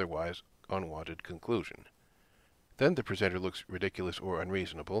or otherwise unwanted conclusion. Then the presenter looks ridiculous or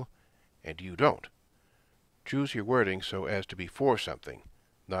unreasonable, and you don't. Choose your wording so as to be for something,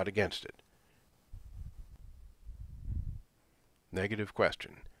 not against it. Negative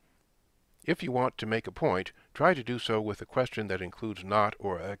question. If you want to make a point, try to do so with a question that includes not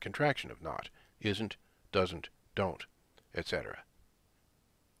or a contraction of not, isn't, doesn't, don't, etc.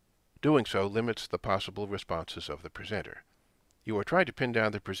 Doing so limits the possible responses of the presenter. You are trying to pin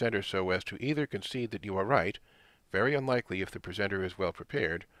down the presenter so as to either concede that you are right, very unlikely if the presenter is well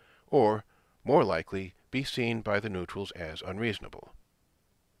prepared, or, more likely, be seen by the neutrals as unreasonable.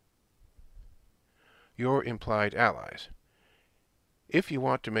 Your implied allies. If you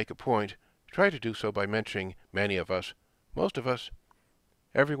want to make a point, try to do so by mentioning many of us, most of us,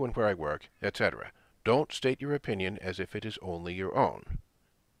 everyone where I work, etc. Don't state your opinion as if it is only your own.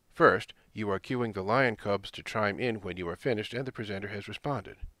 First, you are cueing the lion cubs to chime in when you are finished and the presenter has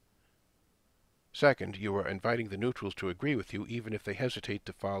responded. Second, you are inviting the neutrals to agree with you even if they hesitate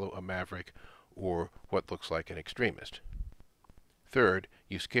to follow a maverick or what looks like an extremist. Third,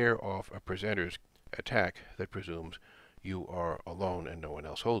 you scare off a presenter's attack that presumes you are alone and no one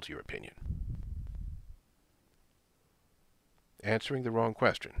else holds your opinion. Answering the wrong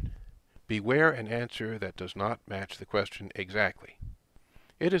question. Beware an answer that does not match the question exactly.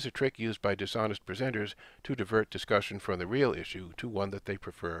 It is a trick used by dishonest presenters to divert discussion from the real issue to one that they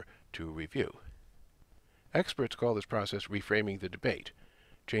prefer to review. Experts call this process reframing the debate,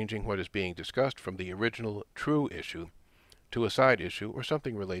 changing what is being discussed from the original true issue to a side issue or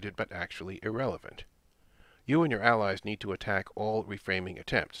something related but actually irrelevant. You and your allies need to attack all reframing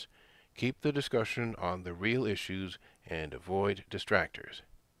attempts. Keep the discussion on the real issues and avoid distractors.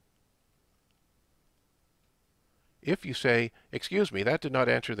 If you say, "Excuse me, that did not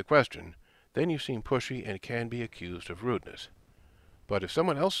answer the question," then you seem pushy and can be accused of rudeness. But if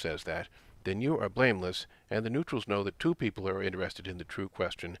someone else says that, then you are blameless, and the neutrals know that two people are interested in the true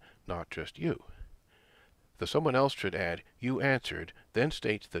question, not just you. The someone else should add, "You answered," then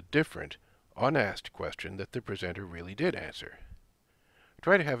state the different, unasked question that the presenter really did answer.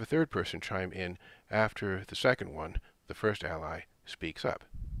 Try to have a third person chime in after the second one, the first ally, speaks up.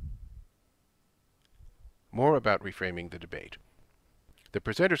 More about reframing the debate. The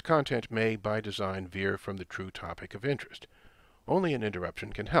presenter's content may, by design, veer from the true topic of interest. Only an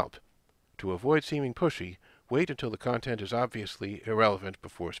interruption can help. To avoid seeming pushy, wait until the content is obviously irrelevant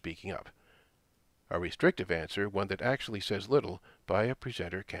before speaking up. A restrictive answer, one that actually says little, by a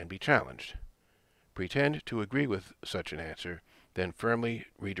presenter can be challenged. Pretend to agree with such an answer, then firmly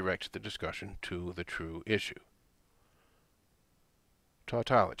redirect the discussion to the true issue.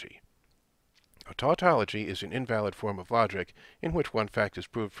 Tautology. A tautology is an invalid form of logic in which one fact is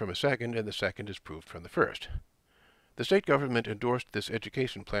proved from a second and the second is proved from the first. The state government endorsed this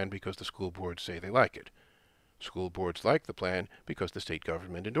education plan because the school boards say they like it. School boards like the plan because the state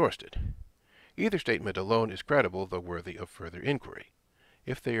government endorsed it. Either statement alone is credible, though worthy of further inquiry.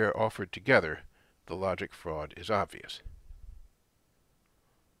 If they are offered together, the logic fraud is obvious.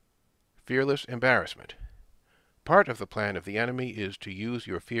 Fearless embarrassment. Part of the plan of the enemy is to use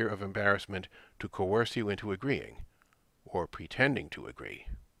your fear of embarrassment to coerce you into agreeing, or pretending to agree.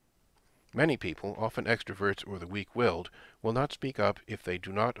 Many people, often extroverts or the weak-willed, will not speak up if they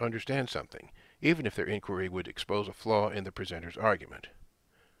do not understand something, even if their inquiry would expose a flaw in the presenter's argument.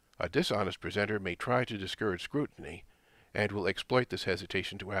 A dishonest presenter may try to discourage scrutiny, and will exploit this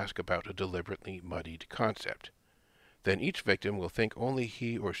hesitation to ask about a deliberately muddied concept. Then each victim will think only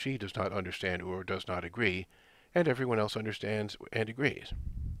he or she does not understand or does not agree, and everyone else understands and agrees.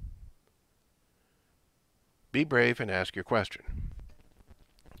 Be brave and ask your question.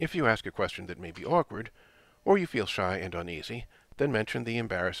 If you ask a question that may be awkward, or you feel shy and uneasy, then mention the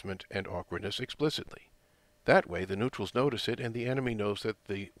embarrassment and awkwardness explicitly. That way the neutrals notice it and the enemy knows that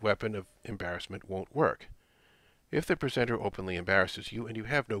the weapon of embarrassment won't work. If the presenter openly embarrasses you and you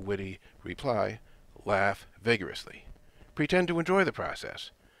have no witty reply, laugh vigorously. Pretend to enjoy the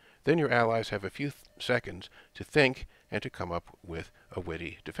process. Then your allies have a few seconds to think and to come up with a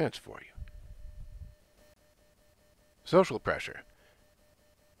witty defense for you. Social pressure.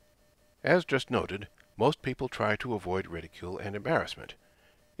 As just noted, most people try to avoid ridicule and embarrassment.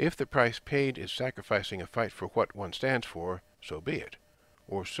 If the price paid is sacrificing a fight for what one stands for, so be it.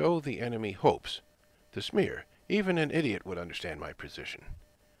 Or so the enemy hopes. The smear. Even an idiot would understand my position.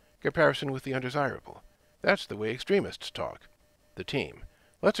 Comparison with the undesirable. That's the way extremists talk. The team.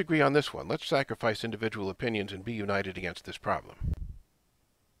 Let's agree on this one. Let's sacrifice individual opinions and be united against this problem.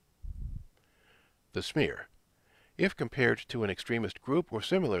 The smear. If compared to an extremist group or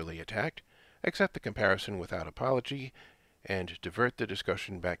similarly attacked, accept the comparison without apology and divert the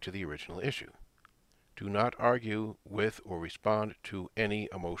discussion back to the original issue. Do not argue with or respond to any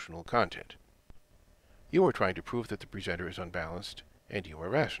emotional content. You are trying to prove that the presenter is unbalanced and you are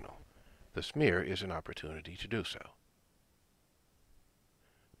rational. The smear is an opportunity to do so.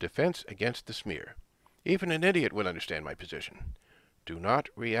 Defense against the smear. Even an idiot would understand my position. Do not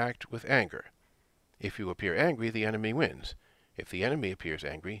react with anger. If you appear angry, the enemy wins. If the enemy appears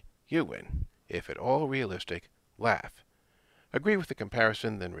angry, you win. If at all realistic, laugh. Agree with the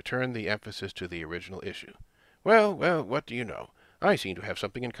comparison, then return the emphasis to the original issue. Well, what do you know? I seem to have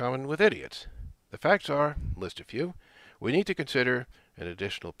something in common with idiots. The facts are, list a few. We need to consider an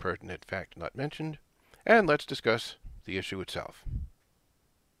additional pertinent fact not mentioned, and let's discuss the issue itself.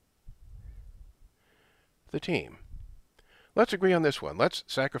 The team. Let's agree on this one. Let's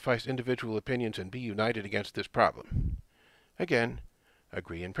sacrifice individual opinions and be united against this problem. Again,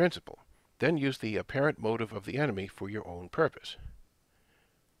 agree in principle. Then use the apparent motive of the enemy for your own purpose.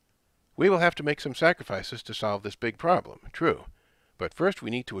 We will have to make some sacrifices to solve this big problem. True. But first we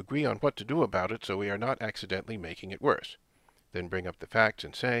need to agree on what to do about it so we are not accidentally making it worse. Then bring up the facts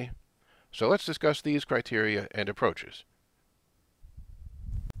and say, so let's discuss these criteria and approaches.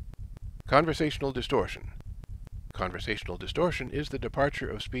 Conversational distortion. Conversational distortion is the departure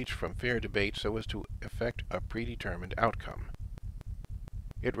of speech from fair debate so as to effect a predetermined outcome.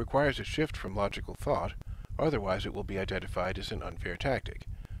 It requires a shift from logical thought, otherwise it will be identified as an unfair tactic.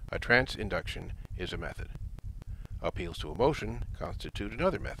 A trance induction is a method. Appeals to emotion constitute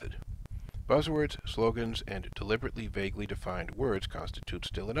another method. Buzzwords, slogans, and deliberately vaguely defined words constitute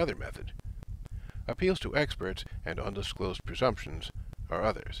still another method. Appeals to experts and undisclosed presumptions are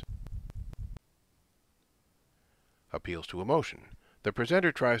others. Appeals to emotion. The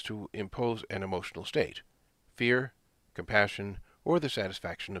presenter tries to impose an emotional state, fear, compassion, or the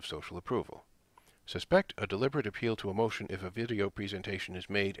satisfaction of social approval. Suspect a deliberate appeal to emotion if a video presentation is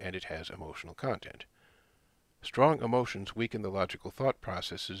made and it has emotional content. Strong emotions weaken the logical thought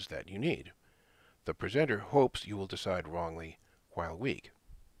processes that you need. The presenter hopes you will decide wrongly while weak.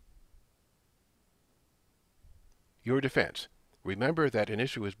 Your defense. Remember that an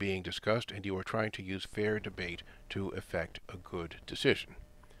issue is being discussed and you are trying to use fair debate to effect a good decision.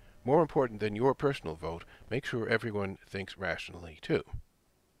 More important than your personal vote, make sure everyone thinks rationally too.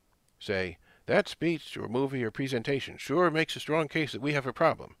 Say, that speech or movie or presentation sure makes a strong case that we have a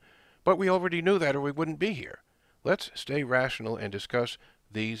problem, but we already knew that or we wouldn't be here. Let's stay rational and discuss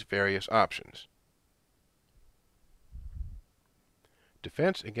these various options.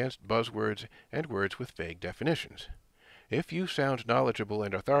 Defense against buzzwords and words with vague definitions. If you sound knowledgeable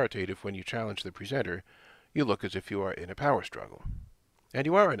and authoritative when you challenge the presenter, you look as if you are in a power struggle. And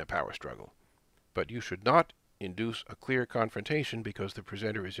you are in a power struggle. But you should not induce a clear confrontation because the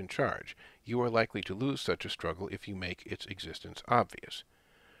presenter is in charge. You are likely to lose such a struggle if you make its existence obvious.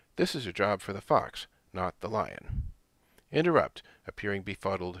 This is a job for the fox, not the lion. Interrupt, appearing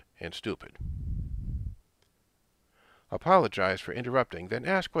befuddled and stupid. Apologize for interrupting, then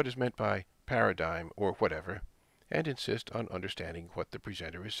ask what is meant by paradigm or whatever, and insist on understanding what the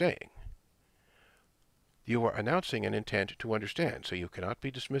presenter is saying. You are announcing an intent to understand, so you cannot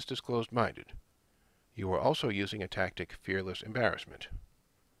be dismissed as closed-minded. You are also using a tactic fearless embarrassment.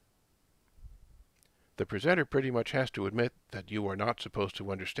 The presenter pretty much has to admit that you are not supposed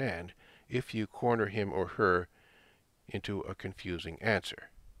to understand if you corner him or her into a confusing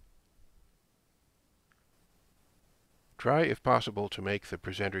answer. Try, if possible, to make the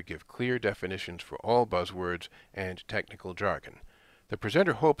presenter give clear definitions for all buzzwords and technical jargon. The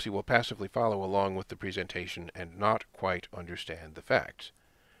presenter hopes you will passively follow along with the presentation and not quite understand the facts,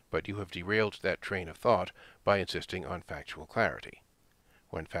 but you have derailed that train of thought by insisting on factual clarity.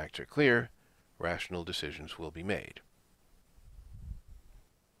 When facts are clear, rational decisions will be made.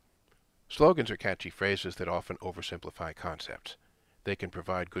 Slogans are catchy phrases that often oversimplify concepts. They can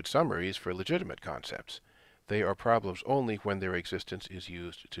provide good summaries for legitimate concepts. They are problems only when their existence is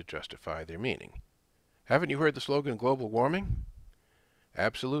used to justify their meaning. Haven't you heard the slogan global warming?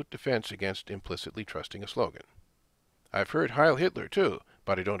 Absolute defense against implicitly trusting a slogan. I've heard Heil Hitler too,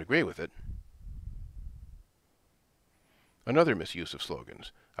 but I don't agree with it. Another misuse of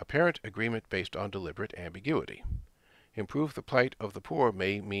slogans, apparent agreement based on deliberate ambiguity. Improve the plight of the poor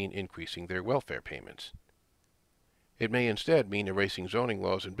may mean increasing their welfare payments. It may instead mean erasing zoning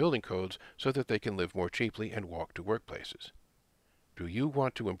laws and building codes so that they can live more cheaply and walk to workplaces. Do you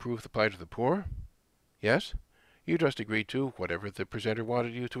want to improve the plight of the poor? Yes? You just agreed to whatever the presenter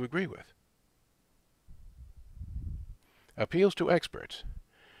wanted you to agree with. Appeals to experts.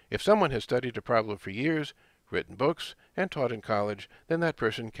 If someone has studied a problem for years, written books, and taught in college, then that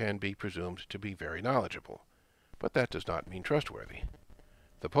person can be presumed to be very knowledgeable. But that does not mean trustworthy.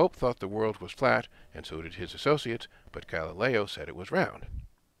 The Pope thought the world was flat, and so did his associates, but Galileo said it was round.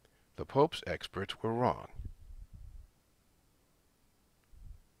 The Pope's experts were wrong.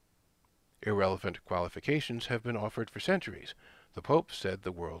 Irrelevant qualifications have been offered for centuries. The Pope said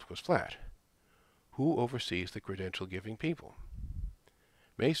the world was flat. Who oversees the credential-giving people?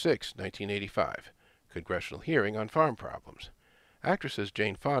 May 6, 1985. Congressional hearing on farm problems. Actresses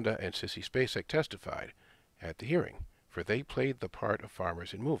Jane Fonda and Sissy Spacek testified at the hearing, for they played the part of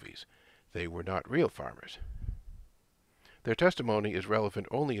farmers in movies. They were not real farmers. Their testimony is relevant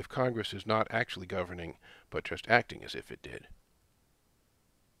only if Congress is not actually governing, but just acting as if it did.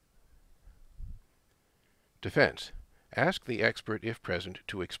 Defense. Ask the expert, if present,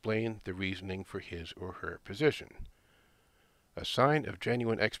 to explain the reasoning for his or her position. A sign of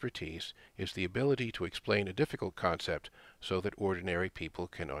genuine expertise is the ability to explain a difficult concept so that ordinary people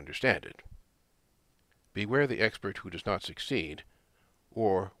can understand it. Beware the expert who does not succeed,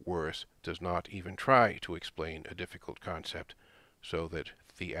 or, worse, does not even try to explain a difficult concept so that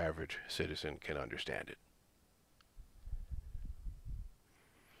the average citizen can understand it.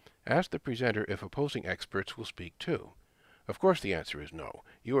 Ask the presenter if opposing experts will speak too. Of course the answer is no.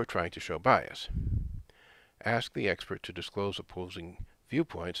 You are trying to show bias. Ask the expert to disclose opposing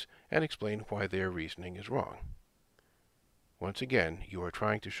viewpoints and explain why their reasoning is wrong. Once again, you are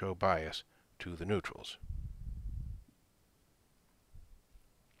trying to show bias to the neutrals.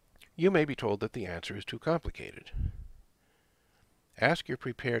 You may be told that the answer is too complicated. Ask your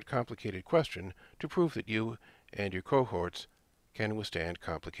prepared complicated question to prove that you and your cohorts can withstand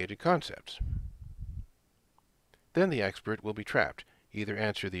complicated concepts. Then the expert will be trapped. Either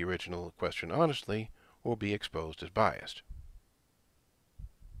answer the original question honestly or be exposed as biased.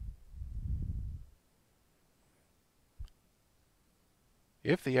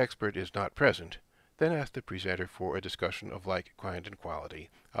 If the expert is not present, then ask the presenter for a discussion of like kind and quality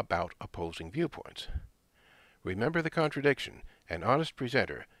about opposing viewpoints. Remember the contradiction. An honest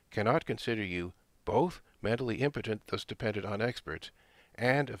presenter cannot consider you both mentally impotent, thus dependent on experts,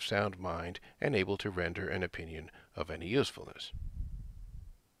 and of sound mind and able to render an opinion of any usefulness.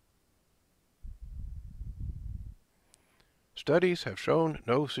 Studies have shown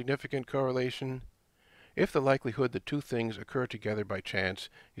no significant correlation. If the likelihood that two things occur together by chance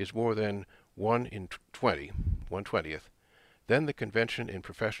is more than 1 in 20, 1/20th, then the convention in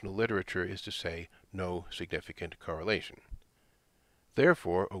professional literature is to say no significant correlation.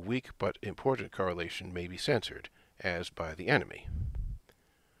 Therefore, a weak but important correlation may be censored, as by the enemy.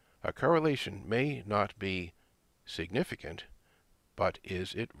 A correlation may not be significant, but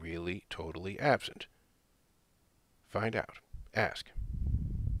is it really totally absent? Find out. Ask.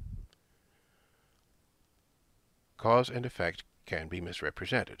 Cause and effect can be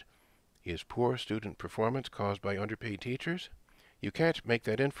misrepresented. Is poor student performance caused by underpaid teachers? You can't make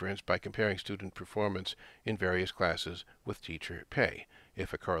that inference by comparing student performance in various classes with teacher pay.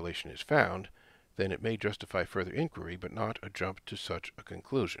 If a correlation is found, then it may justify further inquiry, but not a jump to such a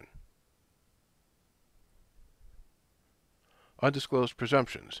conclusion. Undisclosed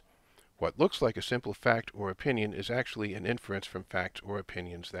presumptions. What looks like a simple fact or opinion is actually an inference from facts or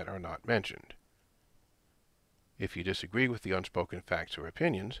opinions that are not mentioned. If you disagree with the unspoken facts or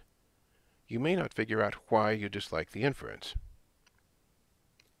opinions, you may not figure out why you dislike the inference.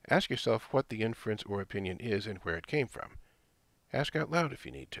 Ask yourself what the inference or opinion is and where it came from. Ask out loud if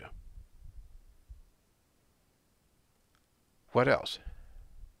you need to. What else?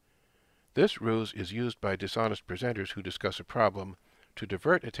 This ruse is used by dishonest presenters who discuss a problem to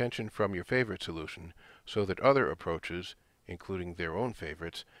divert attention from your favorite solution so that other approaches, including their own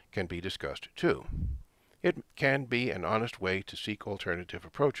favorites, can be discussed too. It can be an honest way to seek alternative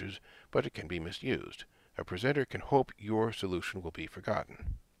approaches, but it can be misused. A presenter can hope your solution will be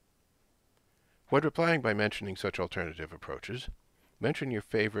forgotten. When replying by mentioning such alternative approaches, mention your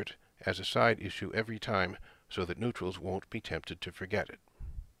favorite as a side issue every time so that neutrals won't be tempted to forget it.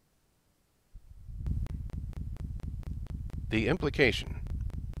 The implication.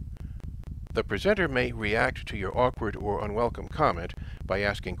 The presenter may react to your awkward or unwelcome comment by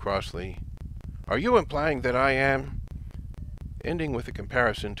asking crossly, "Are you implying that I am?" ending with a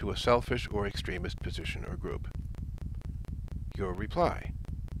comparison to a selfish or extremist position or group. Your reply.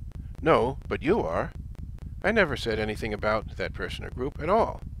 "No, but you are. I never said anything about that person or group at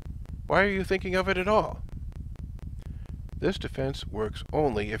all. Why are you thinking of it at all?" This defense works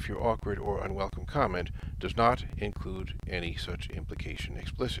only if your awkward or unwelcome comment does not include any such implication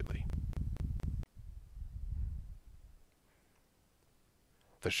explicitly.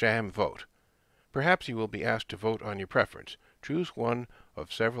 The sham vote. Perhaps you will be asked to vote on your preference. Choose one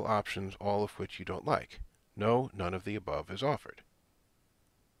of several options, all of which you don't like. No, none of the above is offered.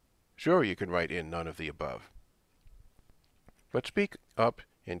 Sure, you can write in none of the above. But speak up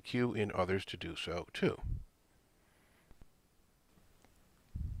and cue in others to do so too.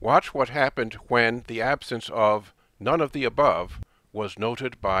 Watch what happened when the absence of none of the above was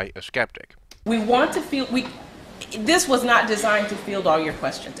noted by a skeptic. We want to feel, this was not designed to field all your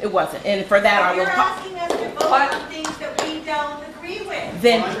questions. It wasn't. And for that, I will... You're asking us to vote on things that we don't agree with.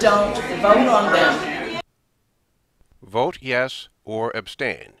 Then don't vote on them. Vote yes or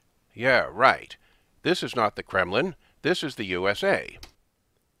abstain. Yeah, right. This is not the Kremlin. This is the USA.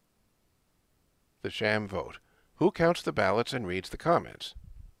 The sham vote. Who counts the ballots and reads the comments?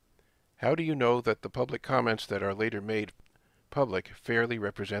 How do you know that the public comments that are later made public fairly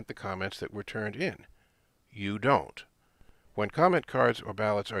represent the comments that were turned in? You don't. When comment cards or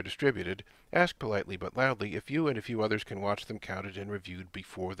ballots are distributed, ask politely but loudly if you and a few others can watch them counted and reviewed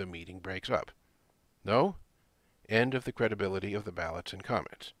before the meeting breaks up. No? End of the credibility of the ballots and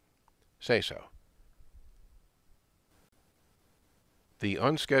comments. Say so. The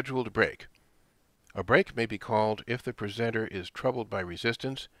unscheduled break. A break may be called if the presenter is troubled by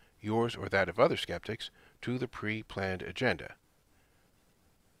resistance, yours or that of other skeptics, to the pre-planned agenda.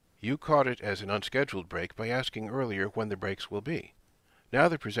 You caught it as an unscheduled break by asking earlier when the breaks will be. Now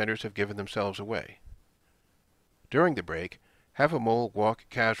the presenters have given themselves away. During the break, have a mole walk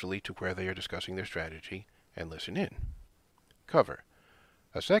casually to where they are discussing their strategy and listen in. Cover.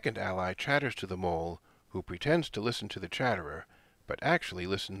 A second ally chatters to the mole, who pretends to listen to the chatterer, but actually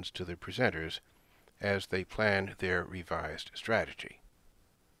listens to the presenters as they plan their revised strategy.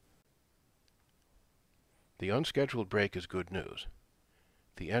 The unscheduled break is good news.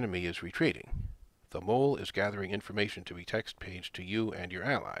 The enemy is retreating. The mole is gathering information to be text-paged to you and your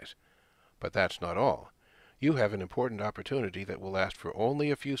allies. But that's not all. You have an important opportunity that will last for only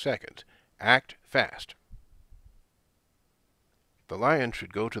a few seconds. Act fast. The lion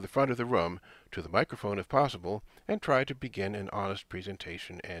should go to the front of the room, to the microphone if possible, and try to begin an honest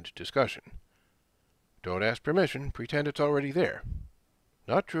presentation and discussion. Don't ask permission, pretend it's already there.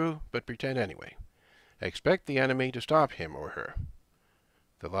 Not true, but pretend anyway. Expect the enemy to stop him or her.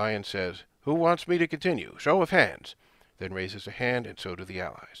 The lion says, "Who wants me to continue? Show of hands," then raises a hand, and so do the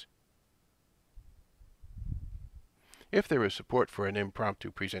allies. If there is support for an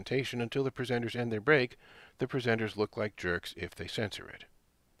impromptu presentation until the presenters end their break, the presenters look like jerks if they censor it.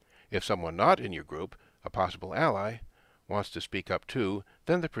 If someone not in your group, a possible ally, wants to speak up too,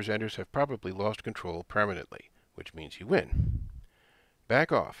 then the presenters have probably lost control permanently, which means you win.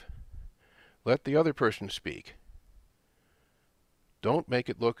 Back off. Let the other person speak. Don't make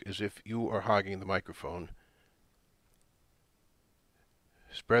it look as if you are hogging the microphone.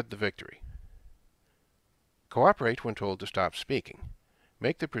 Spread the victory. Cooperate when told to stop speaking.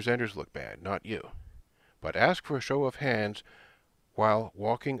 Make the presenters look bad, not you. But ask for a show of hands while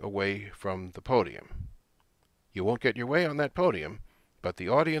walking away from the podium. You won't get your way on that podium, but the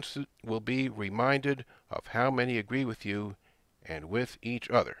audience will be reminded of how many agree with you and with each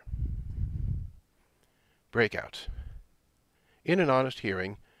other. Breakouts. In an honest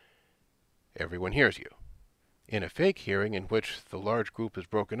hearing, everyone hears you. In a fake hearing in which the large group is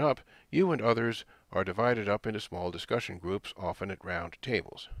broken up, you and others are divided up into small discussion groups, often at round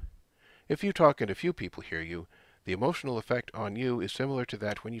tables. If you talk and a few people hear you, the emotional effect on you is similar to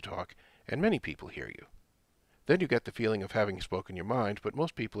that when you talk and many people hear you. Then you get the feeling of having spoken your mind, but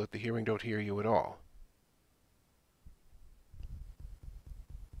most people at the hearing don't hear you at all.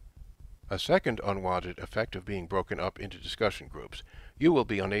 A second unwanted effect of being broken up into discussion groups. You will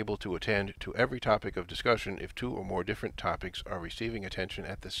be unable to attend to every topic of discussion if two or more different topics are receiving attention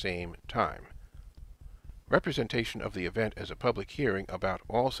at the same time. Representation of the event as a public hearing about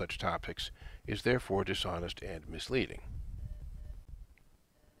all such topics is therefore dishonest and misleading.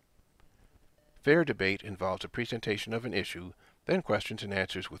 Fair debate involves a presentation of an issue, then questions and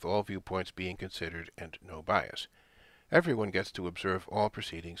answers with all viewpoints being considered and no bias. Everyone gets to observe all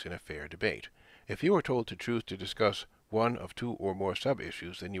proceedings in a fair debate. If you are told to choose to discuss one of two or more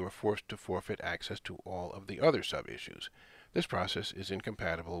sub-issues, then you are forced to forfeit access to all of the other sub-issues. This process is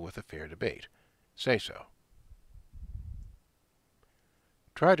incompatible with a fair debate. Say so.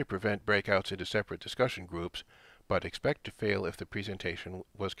 Try to prevent breakouts into separate discussion groups, but expect to fail if the presentation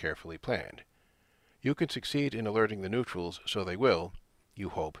was carefully planned. You can succeed in alerting the neutrals, so they will, you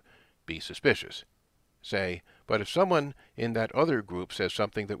hope, be suspicious. Say, but if someone in that other group says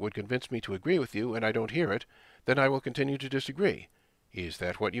something that would convince me to agree with you and I don't hear it, then I will continue to disagree. Is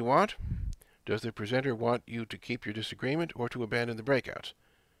that what you want? Does the presenter want you to keep your disagreement or to abandon the breakouts?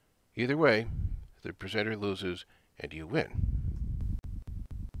 Either way, the presenter loses and you win.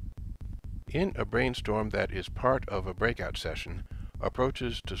 In a brainstorm that is part of a breakout session,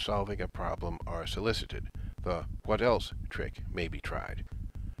 approaches to solving a problem are solicited. The what else trick may be tried.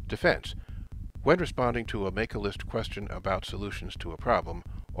 Defense. When responding to a make-a-list question about solutions to a problem,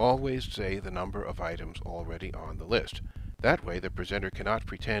 always say the number of items already on the list. That way the presenter cannot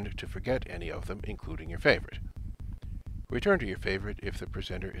pretend to forget any of them, including your favorite. Return to your favorite if the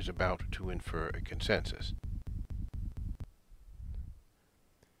presenter is about to infer a consensus.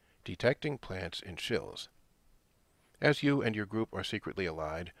 Detecting plants and shills. As you and your group are secretly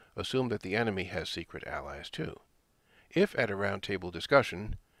allied, assume that the enemy has secret allies too. If at a round-table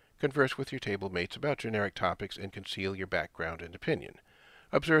discussion, converse with your table mates about generic topics and conceal your background and opinion.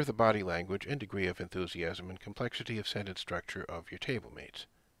 Observe the body language and degree of enthusiasm and complexity of sentence structure of your table mates.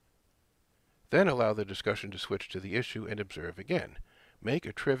 Then allow the discussion to switch to the issue and observe again. Make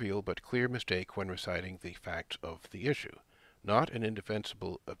a trivial but clear mistake when reciting the facts of the issue, not an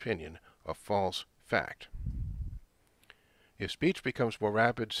indefensible opinion, a false fact. If speech becomes more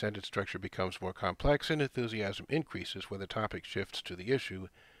rapid, sentence structure becomes more complex, and enthusiasm increases when the topic shifts to the issue,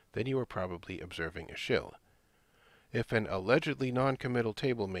 then you are probably observing a shill. If an allegedly non-committal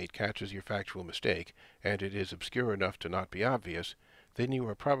table mate catches your factual mistake, and it is obscure enough to not be obvious, then you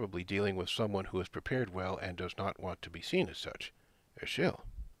are probably dealing with someone who is prepared well and does not want to be seen as such, a shill.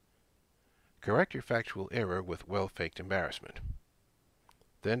 Correct your factual error with well-faked embarrassment.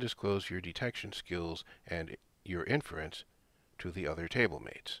 Then disclose your detection skills and your inference to the other table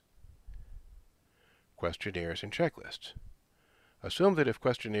mates. Questionnaires and checklists. Assume that if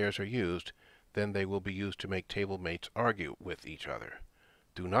questionnaires are used, then they will be used to make table mates argue with each other.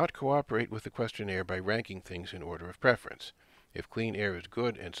 Do not cooperate with the questionnaire by ranking things in order of preference. If clean air is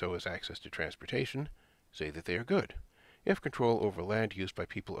good and so is access to transportation, say that they are good. If control over land used by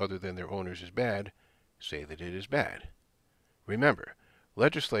people other than their owners is bad, say that it is bad. Remember,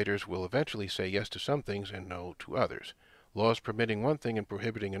 legislators will eventually say yes to some things and no to others. Laws permitting one thing and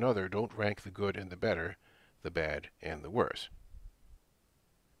prohibiting another don't rank the good and the better, the bad and the worse.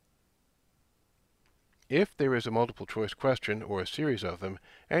 If there is a multiple-choice question or a series of them,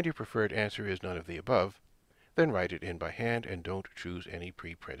 and your preferred answer is none of the above, then write it in by hand and don't choose any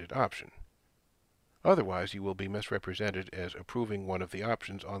pre-printed option. Otherwise, you will be misrepresented as approving one of the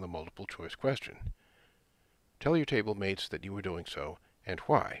options on the multiple-choice question. Tell your table mates that you are doing so, and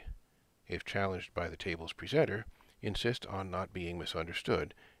why. If challenged by the table's presenter, insist on not being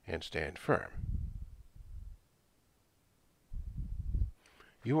misunderstood, and stand firm.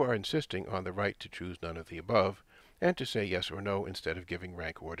 You are insisting on the right to choose none of the above, and to say yes or no instead of giving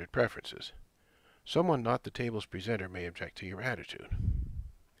rank-ordered preferences. Someone not the table's presenter may object to your attitude.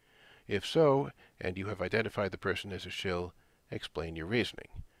 If so, and you have identified the person as a shill, explain your reasoning.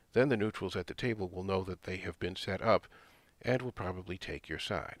 Then the neutrals at the table will know that they have been set up, and will probably take your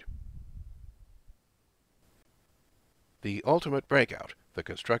side. The ultimate breakout, the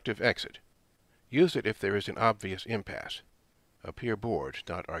constructive exit. Use it if there is an obvious impasse. Appear bored,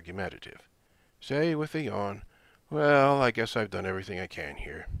 not argumentative. Say with a yawn, "Well, I guess I've done everything I can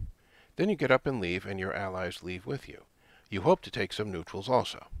here." Then you get up and leave, and your allies leave with you. You hope to take some neutrals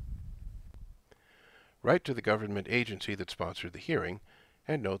also. Write to the government agency that sponsored the hearing,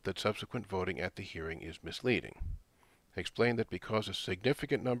 and note that subsequent voting at the hearing is misleading. Explain that because a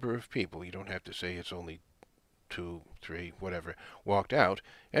significant number of people, you don't have to say it's only 2, 3, whatever, walked out,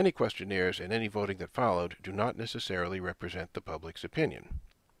 any questionnaires and any voting that followed do not necessarily represent the public's opinion.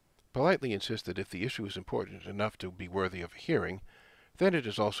 Politely insist that if the issue is important enough to be worthy of a hearing, then it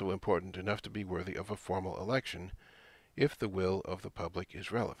is also important enough to be worthy of a formal election if the will of the public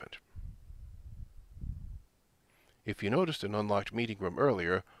is relevant. If you noticed an unlocked meeting room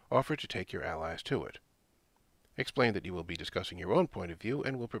earlier, offer to take your allies to it. Explain that you will be discussing your own point of view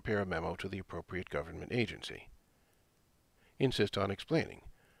and will prepare a memo to the appropriate government agency. Insist on explaining.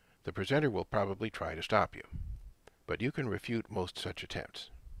 The presenter will probably try to stop you, but you can refute most such attempts.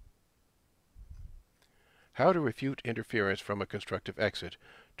 How to refute interference from a constructive exit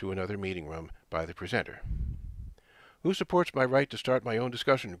to another meeting room by the presenter. Who supports my right to start my own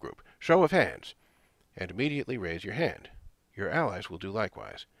discussion group? Show of hands. And immediately raise your hand. Your allies will do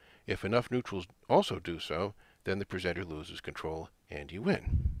likewise. If enough neutrals also do so, then the presenter loses control and you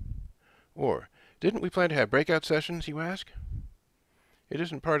win. Or, didn't we plan to have breakout sessions, you ask? It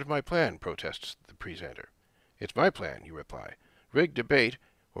isn't part of my plan, protests the presenter. It's my plan, you reply. Rigged debate,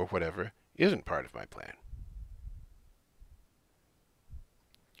 or whatever, isn't part of my plan.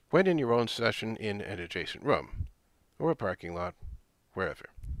 When in your own session in an adjacent room, or a parking lot, wherever,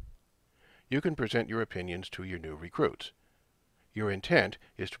 you can present your opinions to your new recruits. Your intent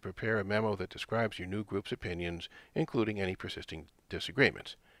is to prepare a memo that describes your new group's opinions, including any persisting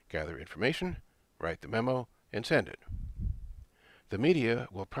disagreements. Gather information, write the memo, and send it. The media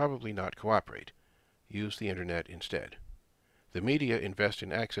will probably not cooperate. Use the internet instead. The media invest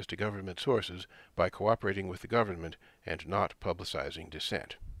in access to government sources by cooperating with the government and not publicizing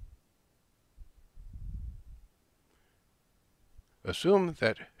dissent. Assume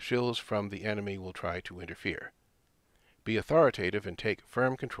that shills from the enemy will try to interfere. Be authoritative and take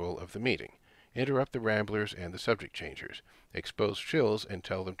firm control of the meeting. Interrupt the ramblers and the subject changers. Expose shills and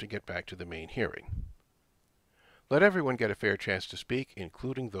tell them to get back to the main hearing. Let everyone get a fair chance to speak,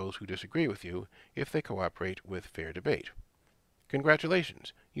 including those who disagree with you, if they cooperate with fair debate.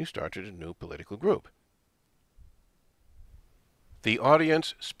 Congratulations, you started a new political group. The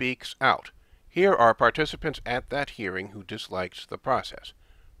audience speaks out. Here are participants at that hearing who disliked the process.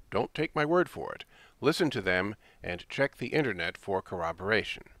 Don't take my word for it. Listen to them and check the internet for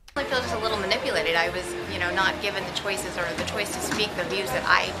corroboration. I feel just a little manipulated. I was, not given the choices or the choice to speak the views that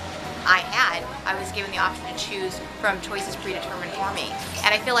I had. I was given the option to choose from choices predetermined for me.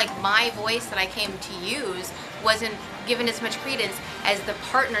 And I feel like my voice that I came to use wasn't given as much credence as the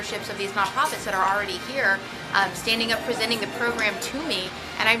partnerships of these nonprofits that are already here, standing up, presenting the program to me.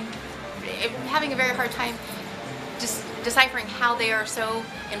 And I'm having a very hard time just deciphering how they are so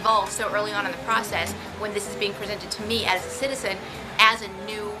involved so early on in the process when this is being presented to me as a citizen as a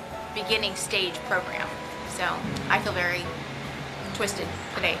new beginning stage program. So I feel very twisted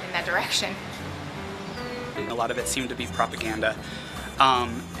today in that direction. A lot of it seemed to be propaganda.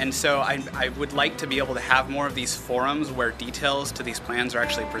 And so I would like to be able to have more of these forums where details to these plans are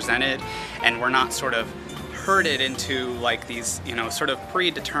actually presented and we're not sort of herded into like these, sort of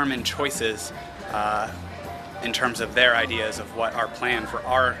predetermined choices in terms of their ideas of what our plan for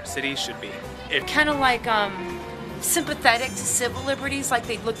our city should be. Kind of like sympathetic to civil liberties, like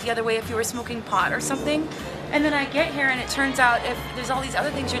they'd look the other way if you were smoking pot or something. And then I get here and it turns out if there's all these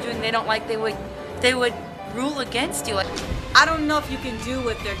other things you're doing they don't like, they would rule against you. I don't know if you can do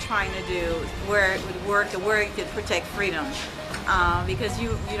what they're trying to do, where it would work, where it could protect freedom, because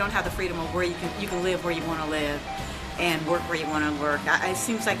you don't have the freedom of where you can live where you want to live and work where you want to work. It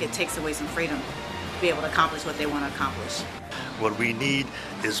seems like it takes away some freedom to be able to accomplish what they want to accomplish. What we need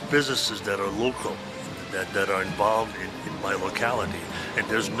is businesses that are local, that are involved in my locality, and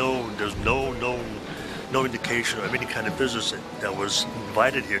there's no indication of any kind of business that was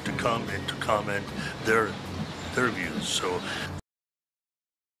invited here to come and to comment their views. So